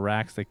they have a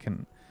Rax, they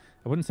can.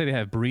 I wouldn't say they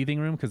have breathing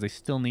room because they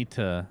still need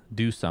to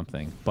do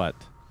something, but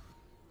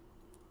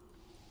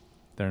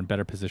they're in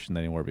better position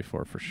than they were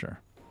before for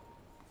sure.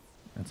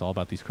 It's all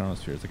about these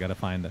Chronospheres. They got to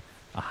find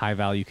a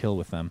high-value kill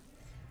with them.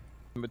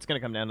 It's gonna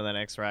come down to that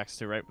X-Rax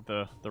too, right? With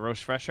the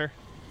Roche Fresher.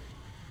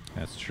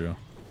 That's true.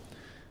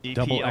 DP,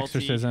 Double LT,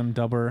 Exorcism,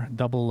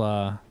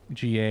 double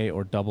GA,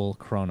 or double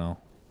Chrono.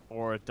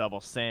 or double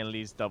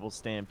Stanley's, double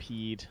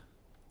Stampede.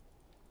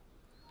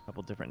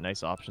 Couple different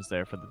nice options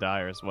there for the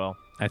Dire as well.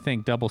 I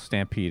think double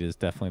Stampede is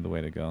definitely the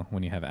way to go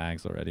when you have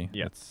Ags already.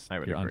 Yeah, I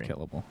would you're agree.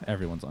 unkillable.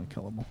 Everyone's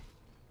unkillable.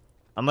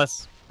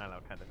 Unless, I don't know,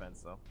 kind of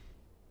depends though.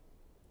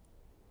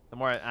 The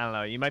more, I don't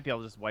know, you might be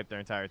able to just wipe their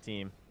entire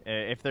team.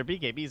 If their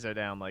BKBs are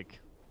down, like,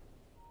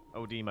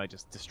 OD might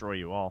just destroy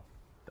you all.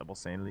 Double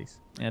Stanley's.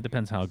 Yeah, it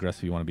depends how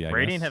aggressive you want to be, I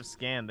Radiant guess. have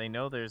scanned. They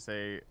know there's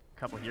a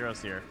couple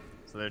heroes here.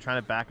 So they're trying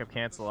to back up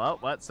cancel. Oh,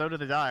 what? So do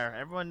the Dire.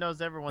 Everyone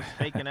knows everyone's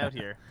faking out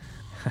here.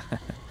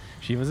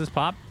 Shiva's his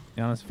pop.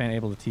 Giannis fan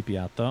able to TP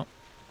out, though.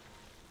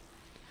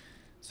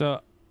 So,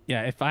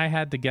 yeah, if I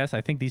had to guess,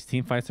 I think these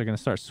team fights are going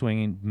to start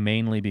swinging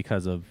mainly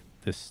because of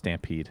this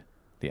Stampede,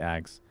 the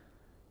Ags.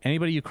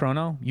 Anybody you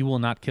chrono, you will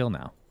not kill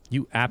now.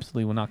 You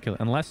absolutely will not kill.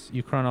 Unless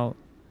you chrono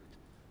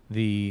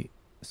the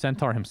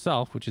Centaur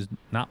himself, which is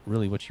not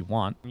really what you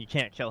want. You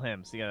can't kill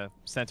him, so you got a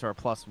Centaur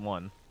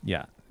 +1.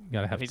 Yeah, you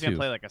got to have He's two. going to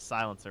play like a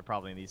silencer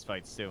probably in these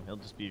fights too. He'll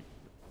just be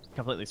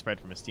completely spread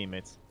from his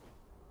teammates.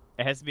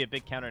 It has to be a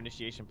big counter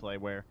initiation play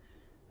where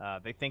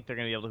they think they're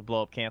going to be able to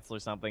blow up cancel or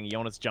something.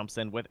 Jonas jumps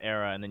in with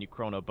Era, and then you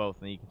chrono both,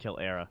 and then you can kill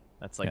Era.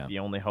 That's like the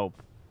only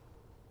hope.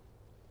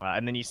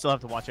 And then you still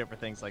have to watch out for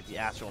things like the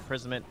Astral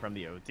Imprisonment from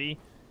the OD.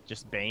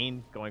 Just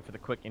Bane going for the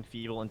quick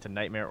Enfeeble into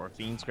Nightmare or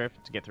Fiend's Grip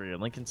to get through your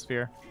Lincoln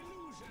Sphere.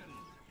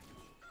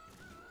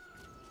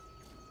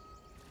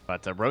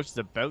 But Roach is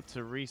about to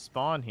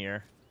respawn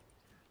here.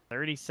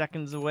 30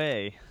 seconds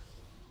away.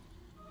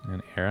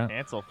 And Era.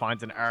 Cancel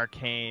finds an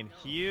Arcane.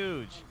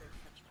 Huge.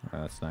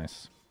 Oh, that's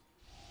nice.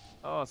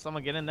 Oh,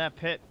 someone get in that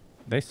pit.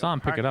 They saw him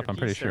pick it up, I'm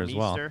pretty sure, as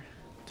well.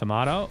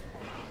 Tomato.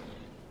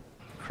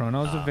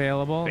 Chrono's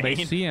available. Bane.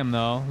 They see him,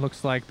 though.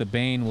 Looks like the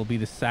Bane will be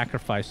the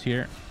sacrifice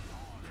here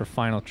for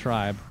Final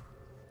Tribe.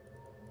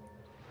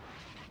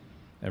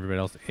 Everybody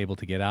else able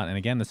to get out. And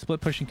again, the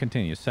split pushing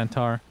continues.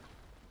 Centaur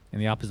in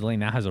the opposite lane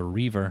now has a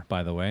Reaver,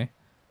 by the way.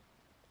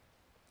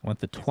 Want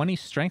the 20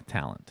 strength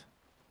talent.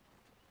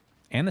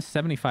 And the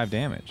 75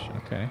 damage.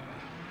 Okay.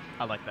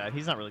 I like that.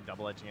 He's not really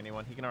double edging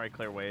anyone. He can already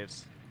clear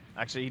waves.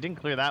 Actually, he didn't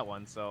clear that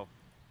one, so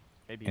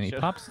maybe And he he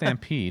should. pops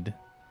Stampede.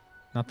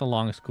 Not the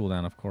longest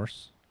cooldown, of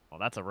course. Well,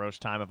 that's a Roche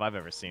time if I've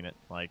ever seen it.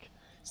 Like,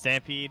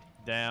 Stampede,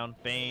 down,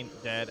 Bane,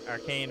 dead,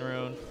 Arcane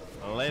Rune.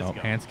 Let's Oh, go.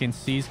 Hanskin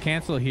sees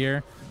cancel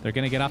here. They're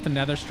going to get off the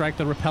Nether Strike.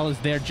 The Repel is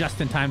there just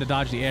in time to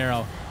dodge the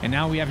arrow. And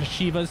now we have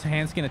Shiva's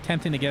Hanskin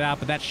attempting to get out,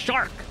 but that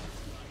Shark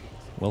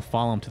will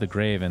follow him to the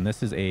grave. And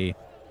this is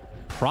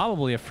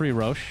probably a free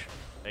Roche.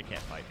 They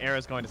can't fight.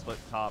 Era's going to split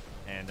top,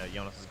 and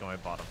Jonas is going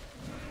bottom.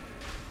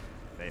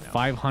 They know.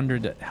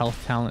 500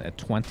 health talent at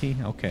 20.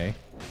 Okay.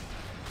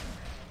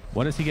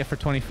 What does he get for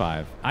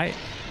 25?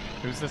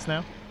 Who's this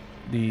now?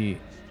 The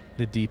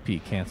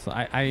DP cancel.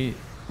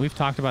 We've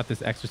talked about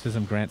this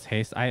Exorcism grants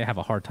haste. I have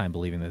a hard time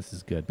believing this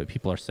is good, but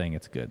people are saying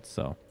it's good,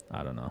 so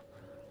I don't know.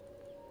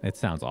 It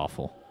sounds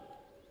awful.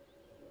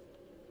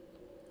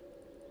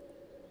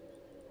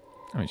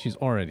 I mean, she's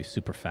already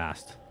super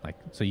fast. Like,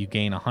 so you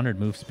gain 100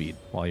 move speed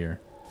while you're.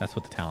 That's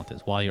what the talent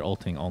is. While you're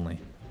ulting only.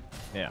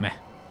 Yeah. Meh.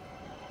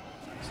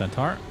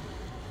 Centaur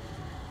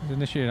is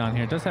initiated on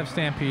here. Does have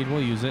Stampede.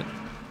 We'll use it.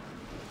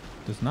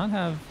 Does not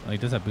have. Oh, he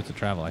does have Boots of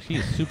Travel. Actually,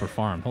 he's super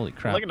farmed. Holy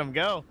crap. Look at him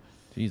go.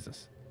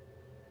 Jesus.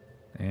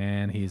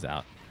 And he's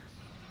out.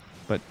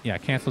 But yeah,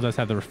 Cancel does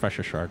have the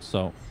Refresher Shard,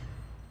 so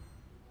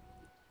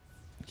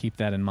keep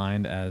that in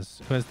mind.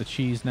 As who has the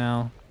cheese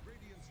now?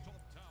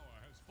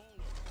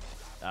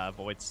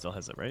 Void still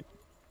has it, right?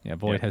 Yeah,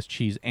 Void has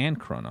cheese and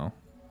Chrono,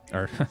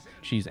 or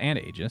cheese and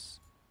Aegis.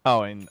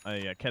 Oh, and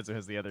yeah, Kezu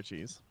has the other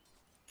cheese.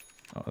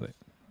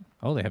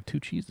 Oh, they have 2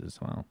 cheeses.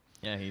 Wow.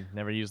 Yeah, he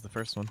never used the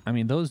first one. I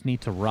mean, those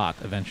need to rot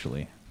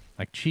eventually.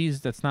 Like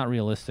cheese, that's not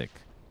realistic.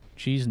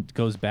 Cheese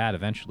goes bad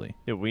eventually.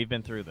 Dude, we've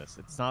been through this.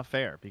 It's not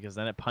fair because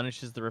then it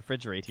punishes the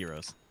refrigerate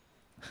heroes.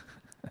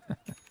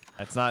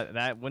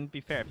 That wouldn't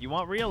be fair. If you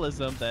want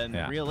realism, then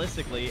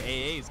realistically,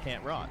 AAs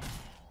can't rot.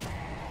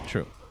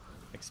 True.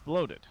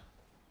 Exploded.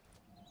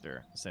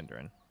 There,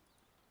 Cinderin.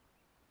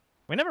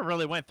 We never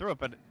really went through it,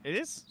 but it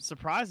is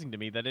surprising to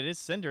me that it is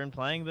Cinderin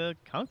playing the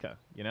Kunkka,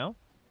 you know?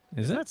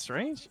 Isn't that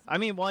strange? I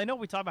mean, well, I know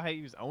we talked about how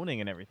he was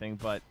owning and everything,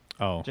 but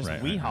just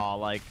Weehaw,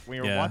 like,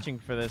 we were watching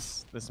for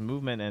this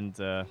movement, and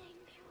to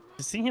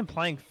see him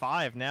playing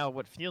 5 now,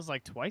 what feels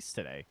like twice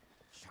today.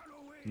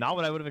 Not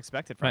what I would have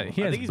expected from him.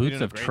 He has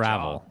boots of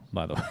travel,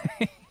 by the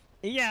way.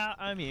 Yeah,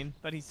 I mean,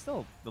 but he's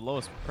still the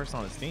lowest person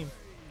on his team.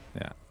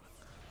 Yeah.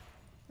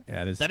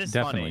 Yeah, that is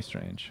definitely funny.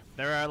 Strange.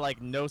 There are,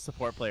 like, no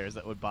support players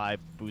that would buy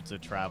boots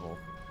of travel,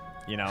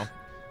 you know?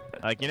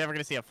 Like, you're never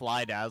going to see a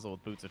Fly Dazzle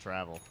with boots of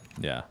travel.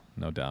 Yeah,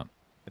 no doubt.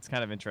 It's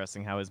kind of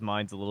interesting how his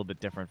mind's a little bit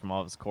different from all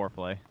of his core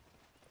play.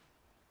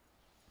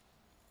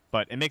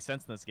 But it makes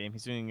sense in this game.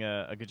 He's doing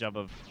a good job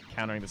of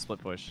countering the split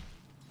push.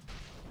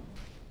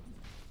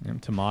 And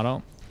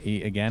Tomato,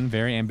 again,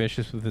 very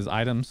ambitious with his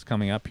items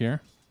coming up here.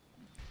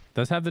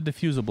 Does have the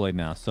Diffusal Blade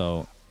now,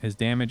 so his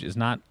damage is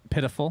not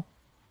pitiful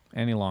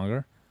any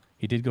longer.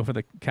 He did go for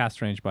the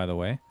cast range, by the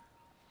way.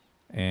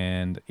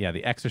 And yeah,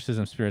 the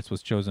Exorcism Spirits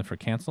was chosen for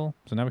cancel.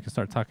 So now we can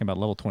start talking about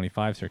level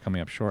 25s here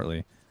coming up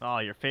shortly. Oh,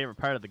 your favorite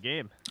part of the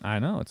game. I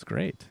know, it's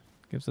great.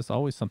 Gives us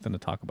always something to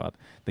talk about.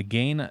 The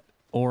gain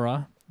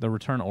aura, the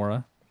return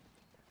aura,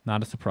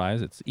 not a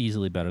surprise. It's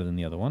easily better than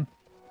the other one.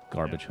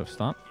 Garbage hoof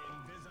stomp.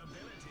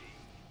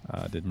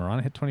 Did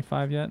Mirana hit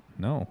 25 yet?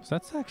 No. So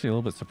that's actually a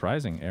little bit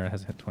surprising. Era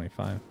hasn't hit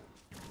 25.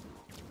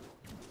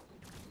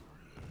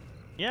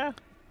 Yeah.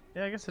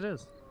 Yeah, I guess it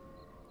is.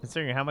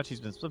 Considering how much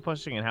he's been split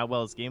pushing and how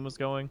well his game was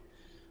going.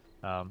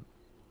 I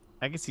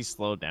guess he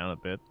slowed down a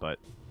bit, but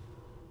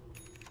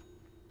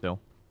still.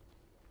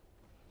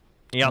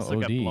 He also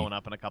got blown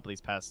up in a couple of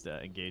these past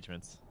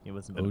engagements. He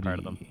wasn't been a part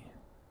of them.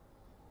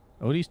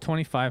 OD's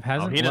 25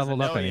 hasn't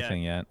leveled up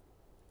anything yet.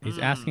 He's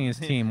asking his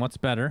team, what's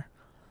better?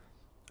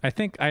 I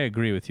think I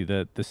agree with you.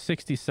 The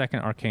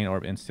 60-second Arcane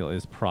Orb Instill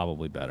is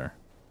probably better.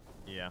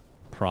 Yeah.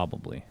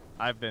 Probably.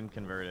 I've been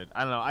converted.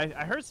 I don't know.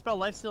 I heard Spell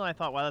Lifesteal and I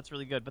thought, wow, that's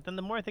really good. But then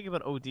the more I think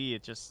about OD,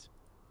 it just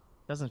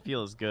doesn't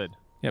feel as good.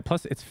 Yeah,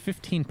 plus it's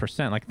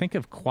 15%. Like, think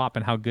of Quap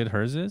and how good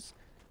hers is.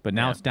 But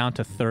now it's down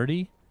to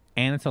 30,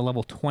 and it's a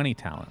level 20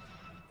 talent.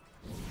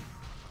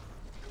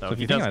 So if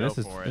you think about it,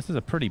 this is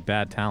a pretty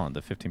bad talent,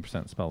 the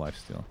 15% Spell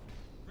Lifesteal.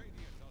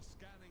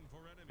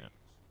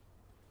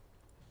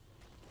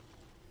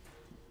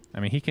 I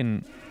mean, he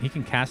can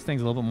cast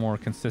things a little bit more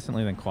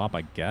consistently than Quap,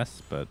 I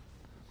guess, but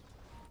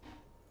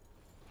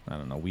I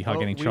don't know. Weehaw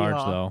getting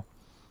charged, though.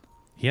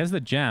 He has the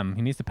gem.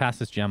 He needs to pass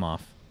this gem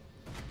off.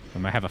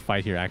 We might have a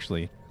fight here,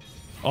 actually.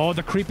 Oh,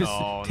 the creep is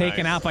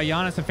taken out by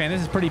Giannis and Fan.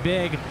 This is pretty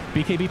big.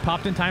 BKB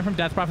popped in time from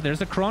Death Prophet.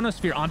 There's a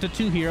Chronosphere onto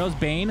 2 heroes.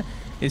 Bane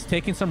is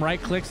taking some right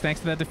clicks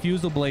thanks to that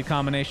Diffusal Blade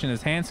combination.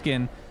 As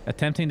Handskin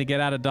attempting to get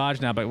out of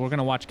dodge now, but we're going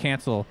to watch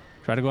Cancel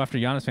try to go after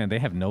Giannis Fan. They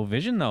have no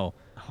vision, though.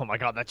 Oh my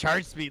god, that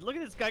charge speed. Look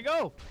at this guy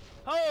go.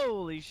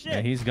 Holy shit.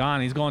 Yeah, he's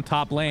gone. He's going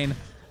top lane.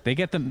 They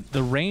get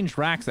the ranged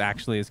racks,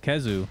 actually, as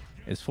Kezu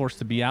is forced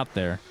to be out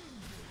there.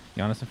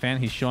 Giannis Fan,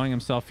 he's showing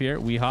himself here.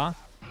 Weehaw.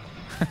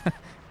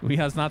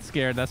 Weehaw's not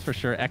scared, that's for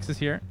sure. X is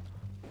here.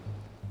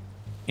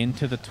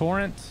 Into the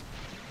torrent.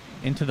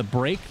 Into the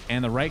break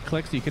and the right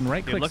click, so you can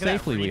right click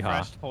safely,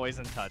 Weehaw.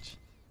 Poison touch.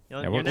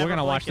 Yeah, we're going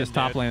to watch this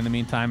top lane in the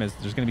meantime, as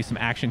there's going to be some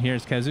action here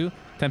as Kezu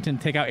attempting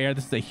to take out Era.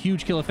 This is a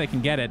huge kill if they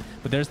can get it,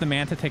 but there's the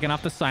Manta taking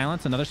off the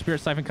silence. Another Spirit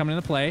Siphon coming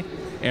into play.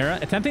 Era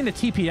attempting to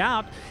TP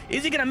out.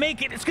 Is he going to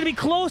make it? It's going to be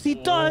close. He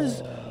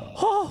does.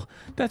 Oh,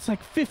 that's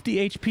like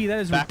 50 HP. That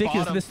is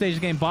ridiculous at this stage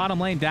of the game. Bottom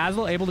lane,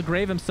 Dazzle able to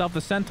grave himself.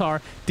 The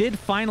Centaur did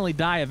finally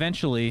die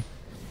eventually.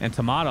 And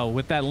Tomato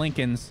with that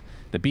Lincoln's,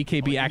 the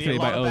BKB activated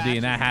by OD,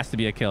 and that has to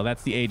be a kill.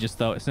 That's the Aegis,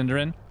 though.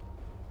 Cinderin.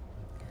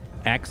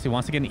 X, he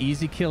wants to get an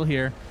easy kill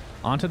here.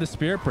 Onto the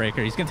Spirit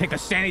Breaker. He's going to take the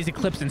Sanity's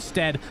Eclipse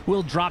instead.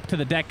 Will drop to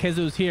the deck.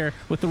 Kezu's here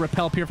with the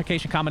Repel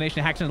Purification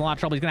combination. Haxton's in a lot of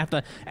trouble. He's going to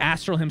have to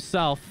Astral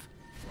himself.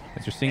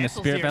 As you're seeing the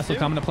Spirit Vessel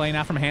come into play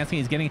now from Hanskin.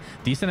 He's getting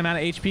a decent amount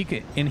of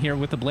HP in here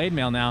with the Blade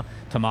Mail now.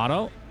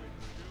 Tomato.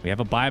 We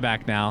have a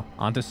buyback now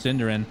onto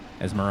Cinderin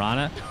as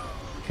Mirana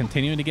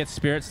continuing to get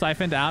Spirit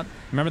siphoned out.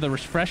 Remember, the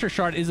Refresher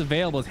Shard is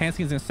available as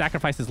Hanskin's going to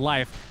sacrifice his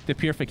life. The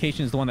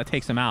Purification is the one that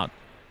takes him out.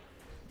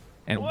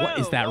 And what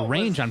is that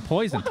range on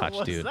Poison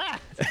Touch, dude? That?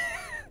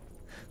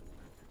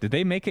 Did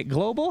they make it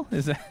global?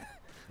 Is that...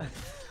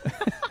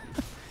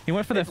 He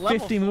went for the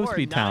 50 move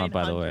speed talent,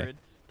 by the way.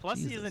 Plus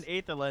he has an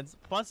Aether Lens.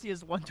 Plus he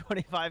has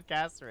 125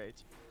 cast range.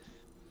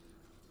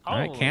 All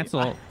right,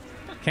 Cancel.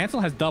 Cancel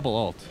has double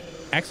ult.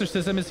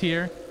 Exorcism is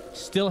here.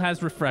 Still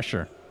has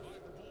Refresher.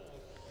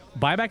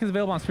 Buyback is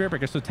available on Spirit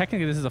Breaker, so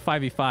technically this is a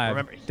 5v5.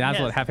 Remember,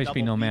 Dazzle at half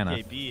HP, no mana.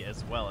 BKB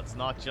as well. It's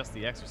not just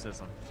the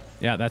Exorcism.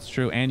 Yeah, that's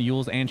true. And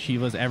Yules and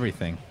Shivas,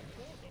 everything.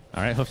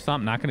 All right, Hoof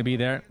Stomp not going to be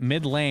there.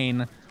 Mid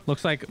lane,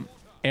 looks like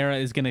Era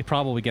is going to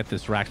probably get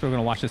this Rax. We're going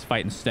to watch this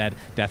fight instead.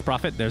 Death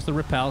Prophet, there's the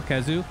Repel.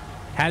 Kezu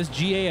has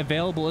GA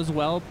available as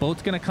well.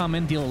 Boat's going to come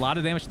in, deal a lot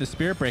of damage to the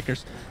Spirit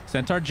Breakers.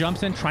 Centaur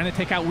jumps in, trying to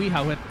take out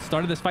Weehaw, who had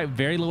started this fight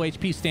very low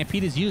HP.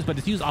 Stampede is used, but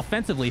it's used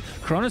offensively.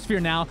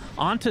 Chronosphere now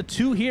onto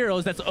 2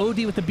 heroes. That's OD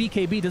with the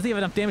BKB. Does he have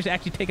enough damage to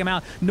actually take him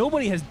out?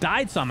 Nobody has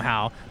died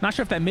somehow. Not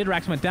sure if that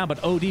mid-Rax went down,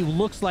 but OD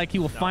looks like he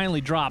will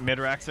finally drop.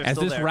 Mid-Rax are as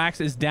still this there.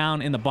 Rax is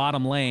down in the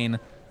bottom lane.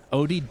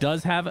 OD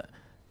does have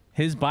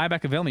his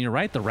buyback available. You're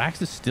right, the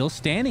Rax is still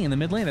standing in the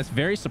mid lane. That's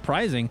very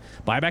surprising.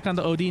 Buyback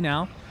onto OD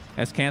now.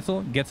 As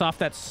Cancel gets off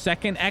that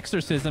second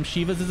Exorcism.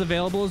 Shivas is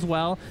available as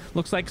well.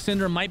 Looks like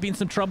Cinder might be in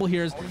some trouble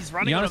here. He's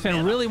running out of Fan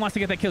mana. really wants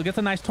to get that kill. Gets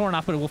a nice Torn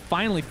off, but it will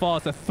finally fall.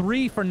 It's a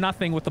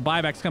 3-0 with the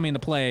buybacks coming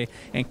into play.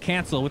 And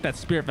Cancel, with that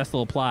Spirit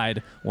Vessel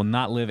applied, will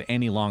not live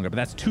any longer. But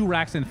that's 2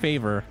 racks in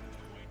favor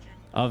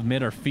of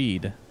mid or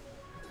feed.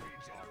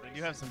 They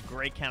do have some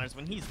great counters.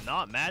 When he's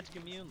not magic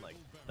immune, like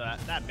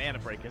that mana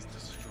break is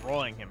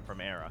destroying him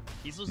from Era.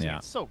 He's losing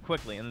it so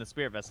quickly. And the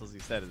Spirit Vessel, as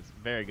you said, is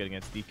very good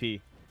against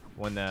DP.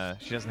 When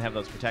she doesn't have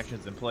those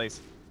protections in place.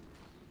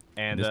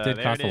 And this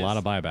did cost a lot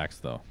of buybacks,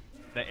 though.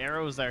 The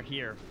arrows are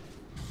here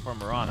for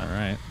Marana. All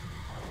right.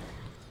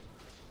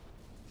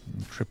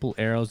 Triple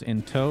arrows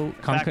in tow.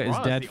 Kunkka is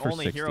dead for 60. the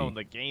only hero in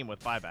the game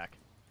with buyback.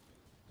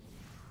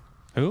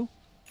 Who?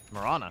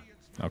 Marana.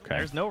 Okay.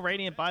 There's no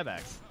Radiant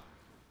buybacks.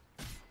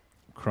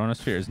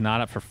 Chronosphere is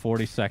not up for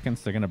 40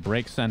 seconds. They're going to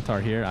break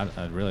Centaur here.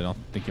 I really don't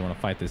think you want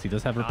to fight this. He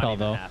does have Repel,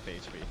 though. Half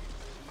HP.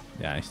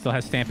 Yeah, he still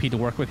has Stampede to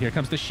work with. Here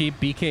comes the Sheep.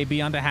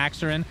 BKB onto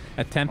Haxorin,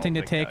 attempting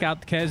to take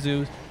out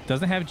Kezu.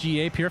 Doesn't have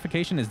GA.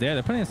 Purification is there.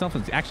 They're putting themselves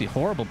in actually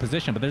horrible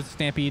position, but there's a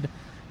Stampede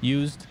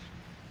used.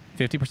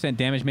 50%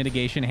 damage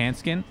mitigation.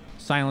 Handskin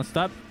silenced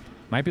up.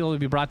 Might be able to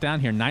be brought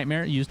down here.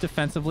 Nightmare used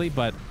defensively,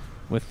 but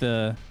with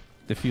the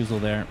diffusal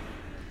there,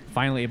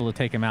 finally able to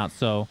take him out.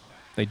 So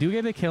they do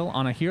get a kill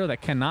on a hero that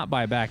cannot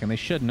buy back, and they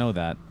should know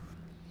that.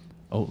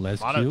 Oh, Les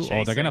Q.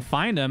 Oh, they're going to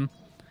find him.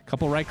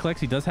 Couple right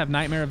clicks. He does have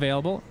Nightmare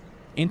available.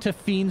 Into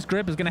Fiend's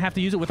Grip, is going to have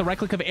to use it with a right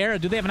click of Era.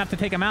 Do they have enough to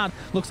take him out?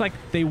 Looks like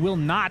they will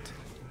not,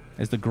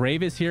 as the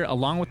Grave is here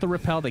along with the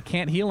Repel. They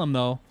can't heal him,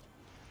 though.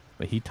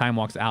 But he time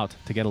walks out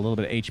to get a little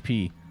bit of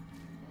HP.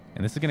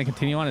 And this is going to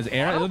continue on as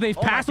Era. They've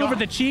passed over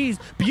the cheese.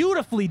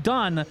 Beautifully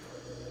done.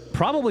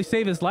 Probably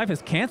save his life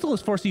as Cancel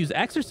is forced to use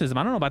Exorcism.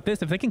 I don't know about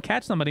this. If they can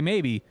catch somebody,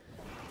 maybe.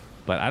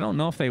 But I don't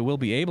know if they will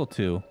be able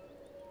to.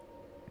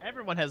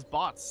 Everyone has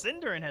bots.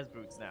 Cinderin has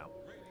boots now.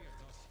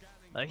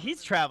 Like,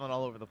 he's traveling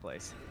all over the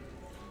place.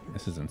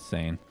 This is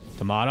insane.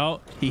 Tomato,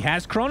 he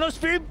has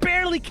Chronosphere,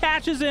 barely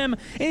catches him,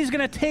 and he's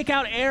going to take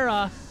out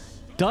Era.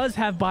 Does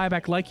have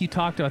buyback, like you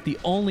talked about, the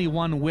only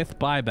one with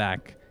buyback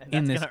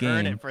in this game.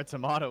 Earn it for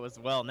Tomato as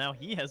well. Now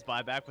he has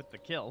buyback with the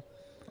kill.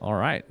 All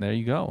right, there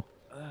you go.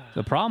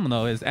 The problem,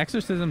 though, is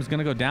Exorcism is going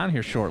to go down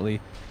here shortly.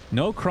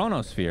 No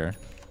Chronosphere.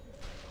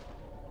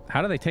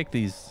 How do they take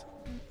these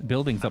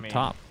buildings up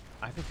top?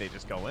 I think they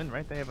just go in,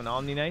 right? They have an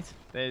Omni Knight.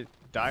 They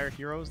dire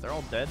heroes. They're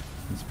all dead.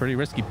 It's pretty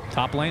risky.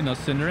 Top lane, though.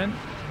 Cinderin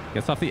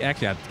gets off the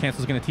X. Yeah,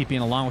 Cancel's going to TP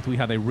in along with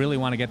Weehaw. They really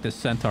want to get this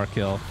Centaur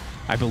kill.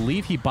 I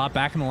believe he bought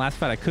back in the last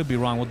fight. I could be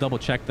wrong. We'll double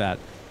check that.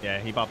 Yeah,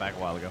 he bought back a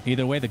while ago.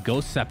 Either way, the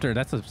Ghost Scepter,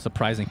 that's a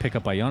surprising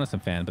pickup by Jonas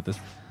and fan, but this,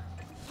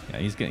 yeah,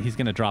 he's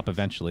gonna drop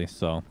eventually.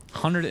 So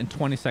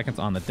 120 seconds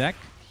on the deck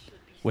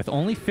with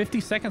only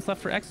 50 seconds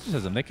left for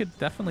Exorcism. They could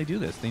definitely do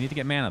this. They need to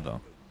get mana,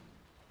 though.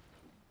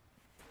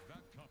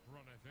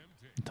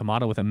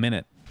 Tomato with a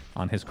minute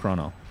on his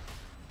chrono.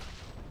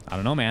 I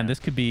don't know, man. This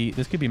could be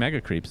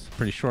mega creeps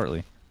pretty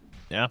shortly.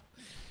 Yeah.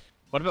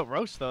 What about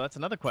Roche, though? That's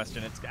another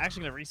question. It's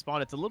actually going to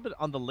respawn. It's a little bit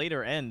on the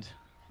later end,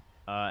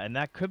 and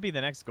that could be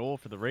the next goal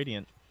for the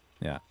Radiant.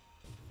 Yeah.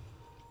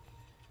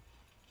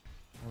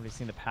 Already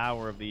seen the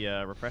power of the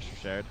Refresher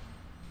Shard.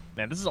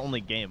 Man, this is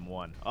only game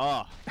 1.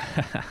 Oh,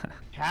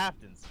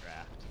 Captain's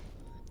Draft.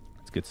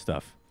 It's good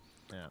stuff.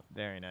 Yeah,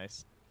 very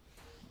nice.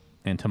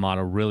 And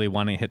Tomato really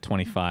wanting to hit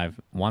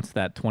 25. Wants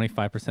that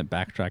 25%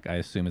 backtrack, I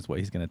assume, is what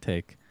he's going to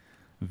take.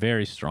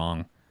 Very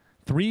strong.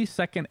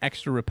 3-second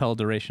extra repel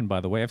duration, by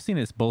the way. I've seen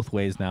this both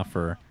ways now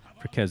for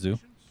Kezu.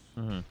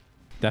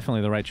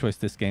 Definitely the right choice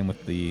this game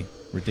with the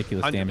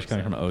ridiculous 100%. Damage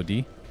coming from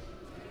OD.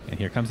 And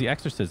here comes the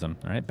Exorcism.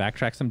 All right,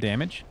 backtrack some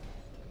damage.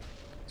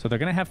 So they're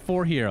going to have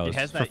 4 heroes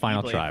for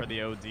Final Tribe. For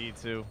the OD,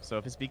 too. So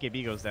if his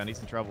BKB goes down, he's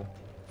in trouble.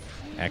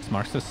 X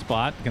marks the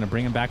spot. Going to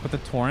bring him back with the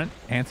Torrent.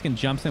 Hanskin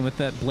jumps in with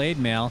that Blade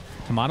Mail.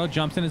 Tomato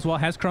jumps in as well.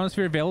 Has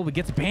Chronosphere available, but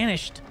gets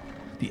banished.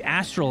 The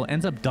Astral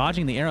ends up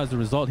dodging the arrow as a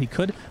result. He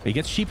could, but he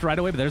gets sheeped right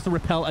away, but there's the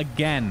Repel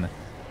again.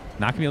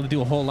 Not going to be able to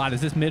do a whole lot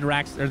as this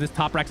mid-Rax, or this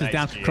top Rax is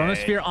down. GA.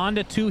 Chronosphere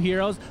onto 2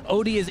 heroes.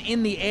 Odie is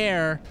in the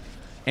air.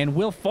 And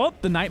will fall.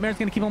 The Nightmare's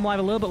going to keep him alive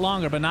a little bit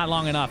longer, but not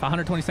long enough.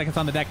 120 seconds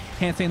on the deck.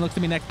 Hansane looks to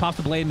me next, pops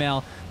the Blade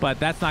Mail, but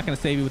that's not going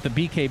to save you with the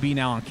BKB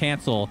now on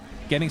cancel.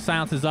 Getting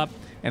silences up,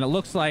 and it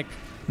looks like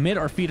Mid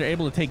or Feed are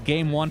able to take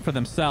game 1 for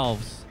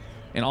themselves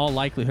in all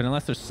likelihood,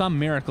 unless there's some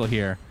miracle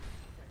here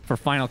for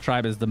Final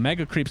Tribe as the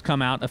Mega Creeps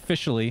come out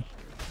officially,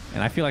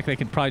 and I feel like they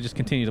could probably just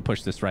continue to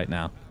push this right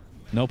now.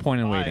 No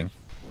point in waiting.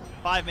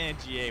 5-man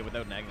GA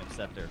without an Aghanim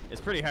Scepter.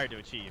 It's pretty hard to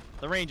achieve.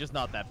 The range is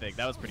not that big.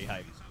 That was pretty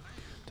hype.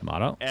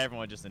 Tomato.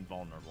 Everyone just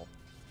invulnerable.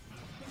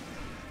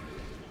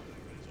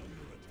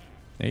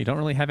 Yeah, you don't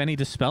really have any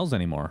dispels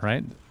anymore,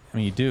 right? I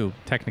mean, you do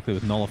technically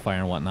with Nullifier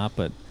and whatnot,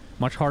 but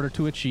much harder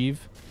to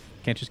achieve.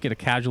 Can't just get a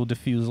casual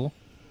defusal.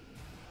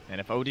 And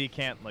if OD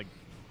can't, like,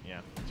 yeah,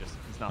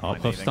 it's not Oh,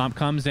 Hoof Stomp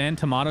comes in.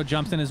 Tomato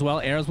jumps in as well.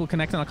 Arrows will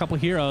connect on a couple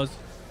heroes,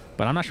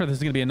 but I'm not sure this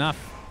is going to be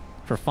enough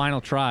for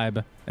Final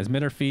Tribe as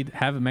Mid or Feed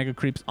have Mega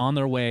Creeps on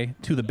their way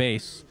to the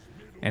base.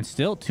 And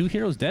still 2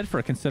 heroes dead for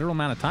a considerable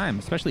amount of time,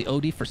 especially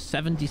OD for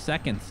 70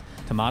 seconds.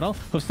 Tomato,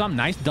 Hoof Stomp,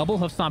 nice double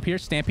Hoof Stomp here.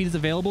 Stampede is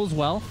available as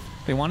well.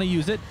 They want to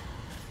use it.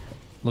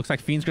 Looks like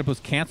Fiend's Grip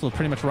was canceled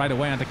pretty much right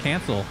away onto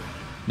cancel.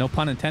 No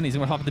pun intended. He's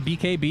going to hop the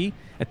BKB.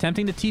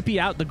 Attempting to TP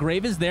out. The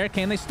Grave is there.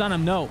 Can they stun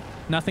him? No.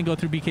 Nothing go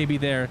through BKB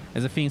there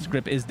as a Fiend's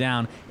Grip is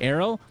down.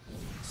 Arrow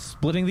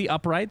splitting the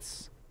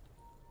uprights.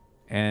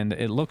 And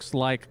it looks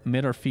like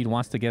Mid or Feed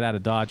wants to get out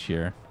of dodge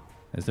here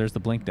as there's the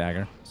Blink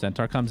Dagger.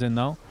 Centaur comes in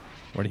though.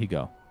 Where did he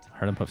go?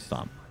 Heard him Hoof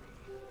Stomp.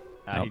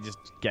 He just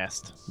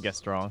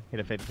guessed wrong. Hit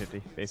a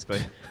 50-50, basically.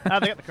 They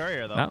got the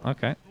courier, though. Oh,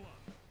 okay.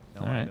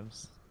 No All right.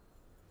 items.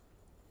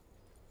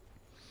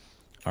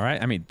 All right.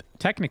 I mean,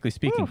 technically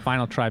speaking,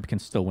 Final Tribe can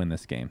still win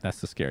this game.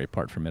 That's the scary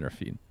part for Mid or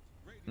Feed.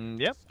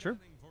 Yep, true.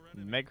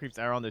 Mega Creeps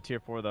are on the tier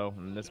 4, though,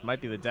 and this might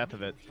be the death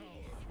of it.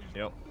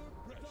 Yep.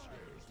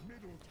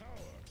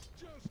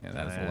 Yeah,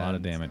 that is a lot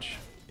of damage.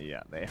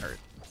 Yeah, they hurt.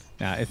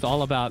 Yeah, it's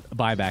all about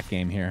buyback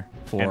game here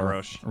for And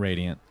Roche.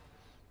 Radiant.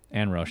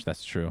 And Roche,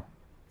 that's true.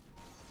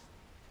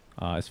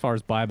 As far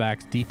as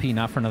buybacks, DP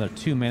not for another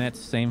 2 minutes.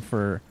 Same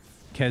for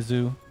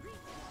Kezu.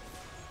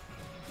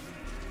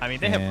 I mean,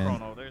 they have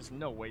Chrono. There's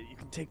no way you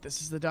can take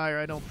this as the Dire,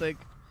 I don't think.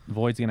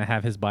 Void's going to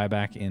have his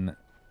buyback in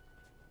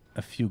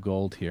a few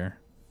gold here.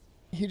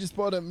 He just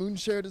bought a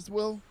Moonshard as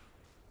well.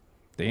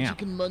 Which he Damn.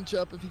 can munch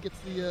up if he gets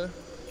the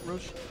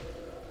Roche.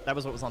 That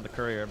was what was on the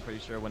courier, I'm pretty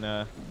sure, when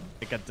it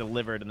got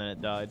delivered and then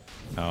it died.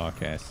 Oh,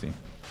 okay, I see.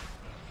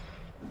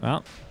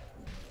 Well,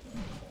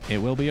 it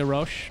will be a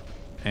Roche,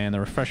 and the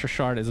Refresher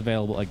Shard is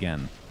available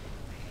again.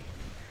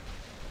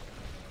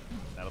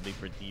 That'll be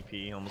for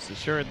DP, almost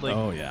assuredly.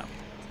 Oh, yeah.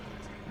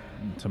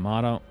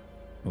 Tomato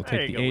will There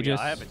take you the go, Aegis.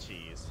 I have a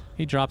cheese.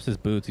 He drops his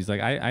boots. He's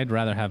like, I'd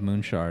rather have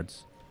Moon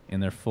Shards in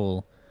their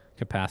full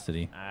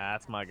capacity.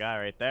 That's my guy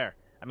right there.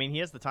 I mean, he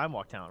has the Time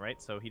Walk talent,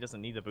 right? So he doesn't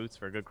need the boots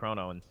for a good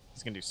Chrono, and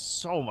he's going to do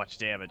so much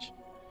damage.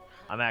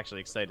 I'm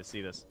actually excited to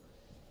see this.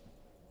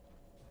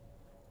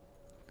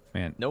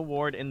 Man. No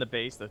ward in the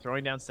base. They're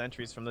throwing down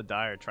sentries from the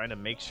Dire, trying to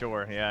make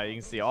sure. Yeah, you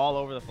can see all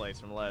over the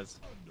place from Les.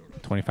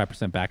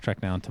 25%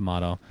 backtrack now on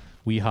Tomato.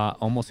 Weeha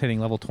almost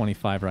hitting level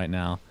 25 right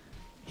now.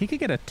 He could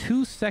get a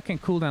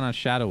 2-second cooldown on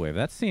Shadow Wave.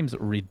 That seems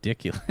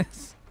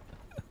ridiculous.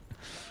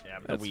 Yeah,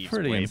 but That's the Weave's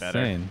pretty way insane.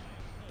 better.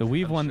 The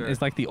Weave I'm one sure.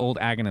 is like the old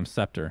Aghanim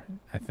Scepter,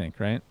 I think,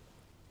 right?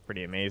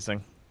 Pretty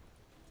amazing.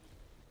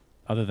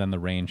 Other than the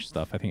range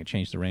stuff. I think it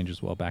changed the range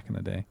as well back in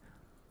the day.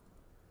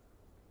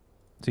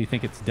 So you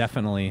think it's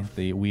definitely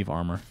the Weave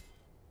armor?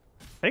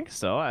 I think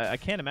so. I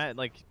can't imagine.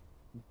 Like,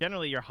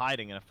 generally you're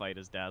hiding in a fight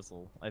as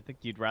Dazzle. I think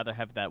you'd rather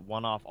have that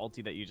one-off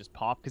ulti that you just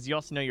pop, because you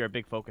also know you're a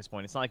big focus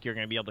point. It's not like you're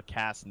going to be able to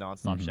cast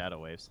non-stop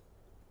Shadow Waves.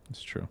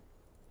 It's true.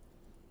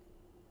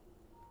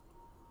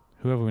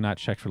 Who have we not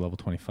checked for level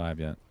 25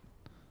 yet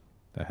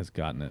that has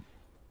gotten it?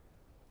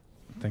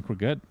 I think we're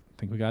good. I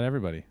think we got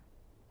everybody.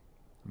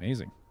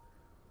 Amazing.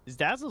 Is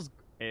Dazzle's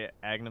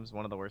Aghanim's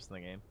one of the worst in the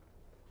game?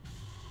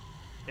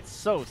 It's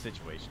so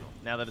situational.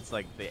 Now that it's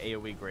like the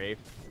AoE Grave.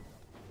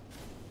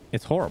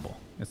 It's horrible.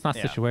 It's not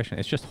Yeah. situation.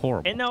 It's just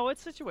horrible. And no,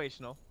 it's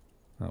situational.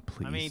 Oh,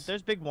 please. I mean,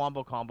 there's big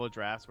wombo combo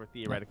drafts where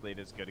theoretically it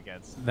is good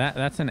against.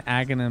 That's an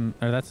Aghanim,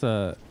 or that's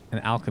an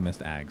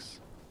Alchemist Ags.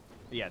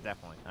 Yeah,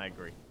 definitely. I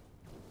agree.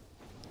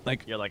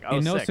 Like, You're like, oh,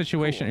 in no sick,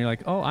 situation, cool. you're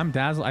like, oh, I'm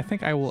Dazzle. I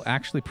think I will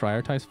actually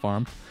prioritize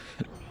farm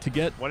to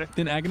get What if-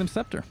 an Aghanim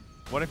Scepter.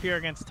 What if you're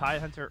against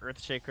Tidehunter,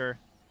 Earthshaker,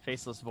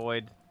 Faceless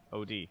Void,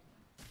 OD?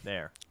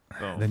 There.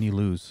 Boom. Then you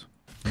lose.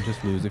 You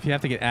just lose. If you have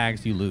to get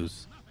Ags, you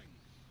lose.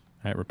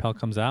 All right, Repel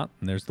comes out,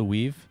 and there's the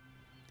Weave.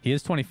 He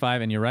is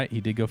 25, and you're right.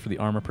 He did go for the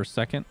armor per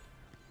second.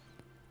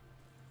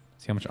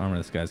 See how much armor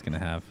this guy's going to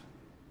have.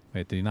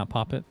 Wait, did he not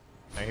pop it?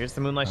 All right, here's the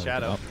Moonlight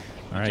Shadow.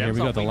 All right, here we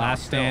go. The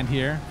last stand still.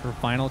 here for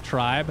Final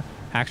Tribe.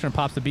 Haxorn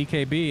pops the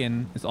BKB,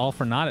 and it's all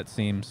for naught, it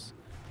seems.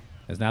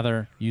 As now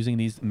they're using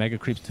these Mega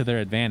Creeps to their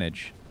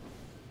advantage.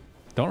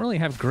 Don't really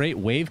have great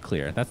wave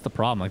clear. That's the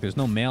problem. Like, there's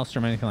no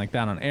Maelstrom or anything like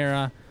that on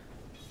Era.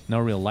 No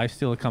real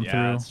lifesteal to come Yeah,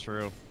 through. that's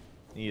true.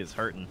 He is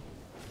hurting.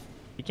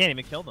 He can't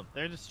even kill them.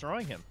 They're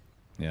destroying him.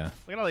 Yeah.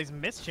 Look at all these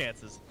missed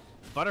chances.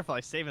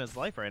 Butterfly's saving his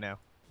life right now.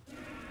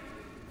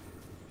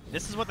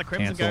 This is what the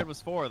Crimson Cancel. Guard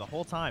was for the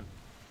whole time.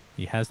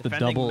 He has the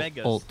Defending double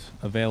Megas. ult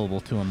available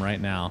to him right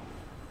now.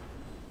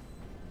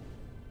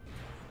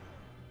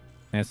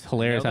 And it's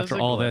hilarious Nailed after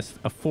his all Igloo. this,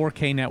 a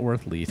 4K net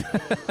worth lead.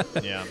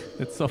 Yeah.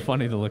 It's so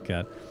funny to look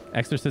at.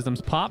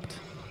 Exorcism's popped.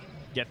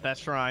 Get that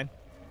shrine.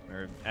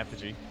 Or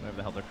effigy, whatever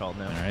the hell they're called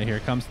now. All right, here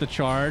comes the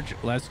charge.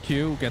 Les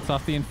Q gets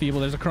off the Enfeeble.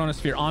 There's a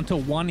Chronosphere onto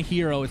one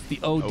hero. It's the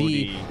OD.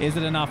 Is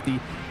it enough? The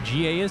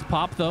GA is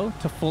popped, though,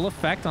 to full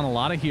effect on a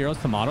lot of heroes.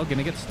 Tomato going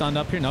to get stunned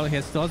up here. No, he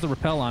still has the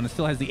Repel on. It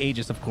still has the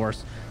Aegis, of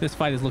course. This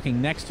fight is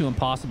looking next to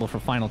impossible for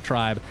Final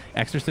Tribe.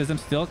 Exorcism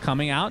still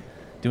coming out,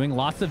 doing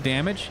lots of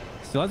damage.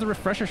 Still has a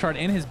Refresher Shard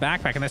in his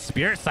backpack, and that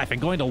Spirit Siphon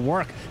going to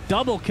work.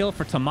 Double kill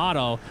for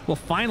Tomato. Will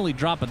finally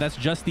drop, but that's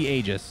just the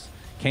Aegis.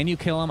 Can you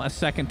kill him a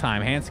second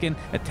time? Hanskin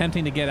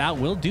attempting to get out.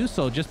 Will do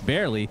so just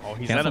barely. Oh,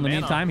 he's Cancel out in of the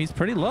mana. meantime. He's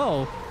pretty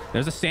low.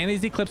 There's a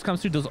Sanity's Eclipse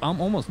comes through. Does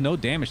almost no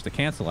damage to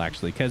cancel,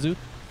 actually. Kezu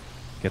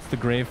gets the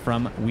Grave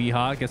from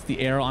Weehaw. Gets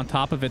the arrow on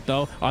top of it,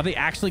 though. Are they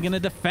actually going to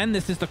defend?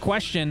 This is the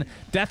question.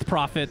 Death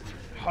Prophet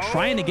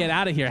trying to get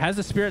out of here. Has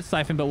the Spirit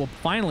Siphon, but will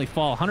finally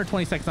fall.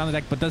 120 seconds on the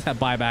deck, but does have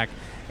buyback.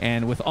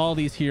 And with all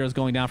these heroes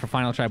going down for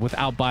Final Tribe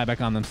without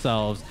buyback on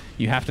themselves,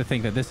 you have to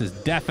think that this is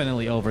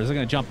definitely over. They're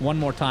going to jump one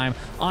more time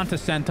onto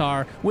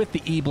Centaur with the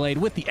E-Blade,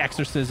 with the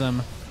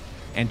Exorcism,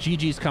 and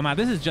GG's come out.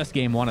 This is just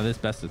game one of this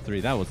best of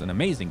 3. That was an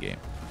amazing game.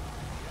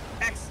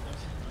 Excellent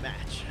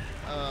match.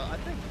 I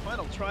think the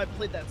Final Tribe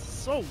played that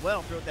so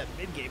well throughout that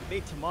mid-game.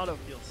 Made Tomato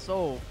feel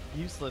so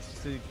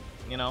useless. To,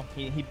 you know,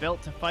 he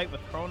built to fight with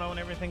Chrono and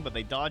everything, but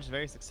they dodged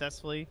very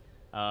successfully.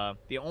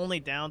 The only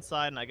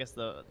downside, and I guess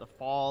the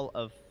fall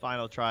of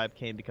Final Tribe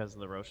came because of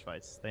the Roche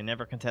fights. They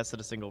never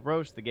contested a single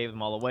Roche. They gave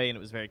them all away, and it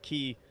was very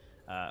key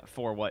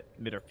for what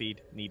Mitterfeed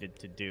needed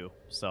to do.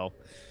 So,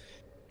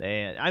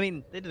 they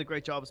did a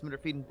great job with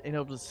Mitterfeed and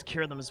able to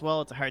secure them as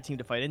well. It's a hard team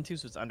to fight into,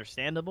 so it's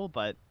understandable,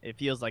 but it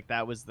feels like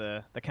that was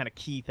the kind of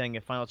key thing.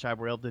 If Final Tribe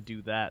were able to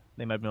do that,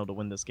 they might have been able to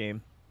win this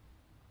game.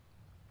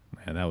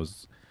 Man, that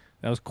was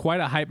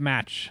quite a hype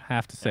match, I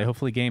have to say.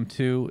 Hopefully game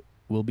 2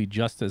 will be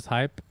just as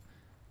hype.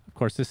 Of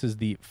course, this is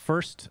the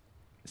first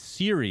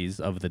series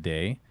of the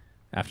day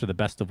after the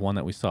best of 1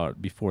 that we saw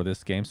before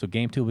this game. So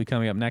game 2 will be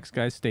coming up next,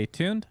 guys. Stay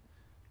tuned.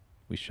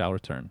 We shall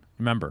return.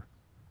 Remember,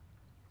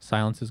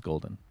 silence is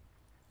golden.